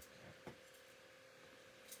Chocolate.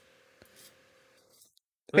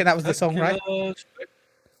 I think that was the song, right?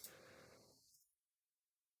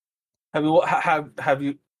 Have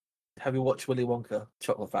you watched Willy Wonka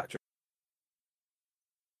Chocolate Factory?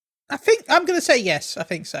 I think I'm going to say yes. I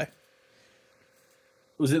think so.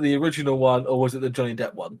 Was it the original one or was it the Johnny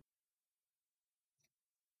Depp one?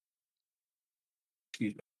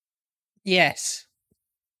 Excuse me. Yes.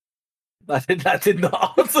 That did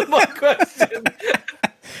not answer my question.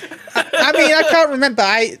 I mean, I can't remember.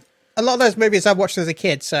 A lot of those movies I watched as a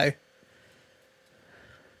kid, so.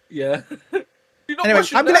 Yeah. Anyway,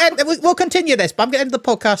 we'll continue this, but I'm going to end the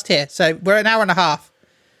podcast here. So we're an hour and a half.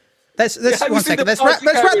 Let's 1 second. Let's wrap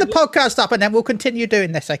the podcast up and then we'll continue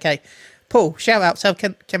doing this, okay? Paul, shout out. So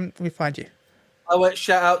can we find you? I went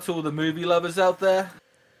shout out to all the movie lovers out there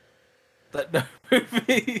that know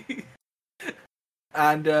movie.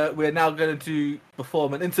 And we're now going to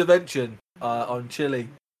perform an intervention on Chile.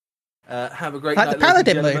 Have a great night, the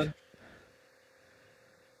Paladin ladies and gentlemen. move.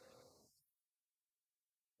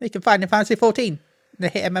 You can find in Fantasy 14, the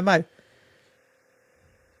hit MMO.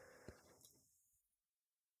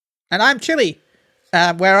 And I'm Chili,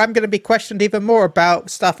 where I'm going to be questioned even more about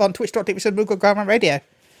stuff on twitch.tv/Moogle Grammar Radio,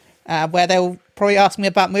 where they'll probably ask me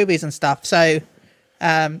about movies and stuff. So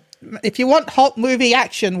if you want hot movie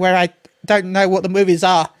action where I don't know what the movies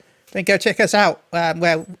are, then go check us out,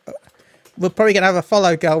 where we're probably going to have a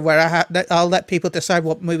follow girl where I'll let people decide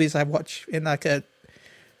what movies I watch in like a...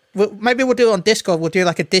 Maybe we'll do it on Discord. We'll do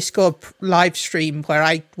like a Discord live stream where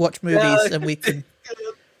I watch movies and we can...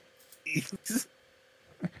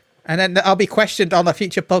 And then I'll be questioned on a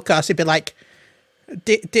future podcast. It'd be like,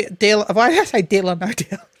 deal... Why did I say deal or no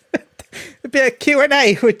deal? It'd be a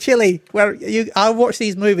Q&A with Chili where I'll watch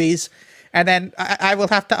these movies and then I will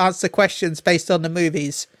have to answer questions based on the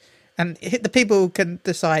movies. And the people can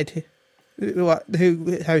decide who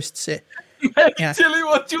hosts it. Yeah. Chili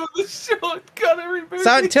wants you on the shotgunnery movie.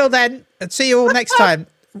 So until then, and see you all next time.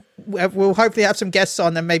 We'll hopefully have some guests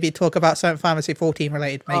on and maybe talk about something Fantasy 14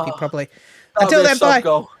 related, probably. Until then, bye.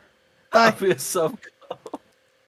 That'll be a sub.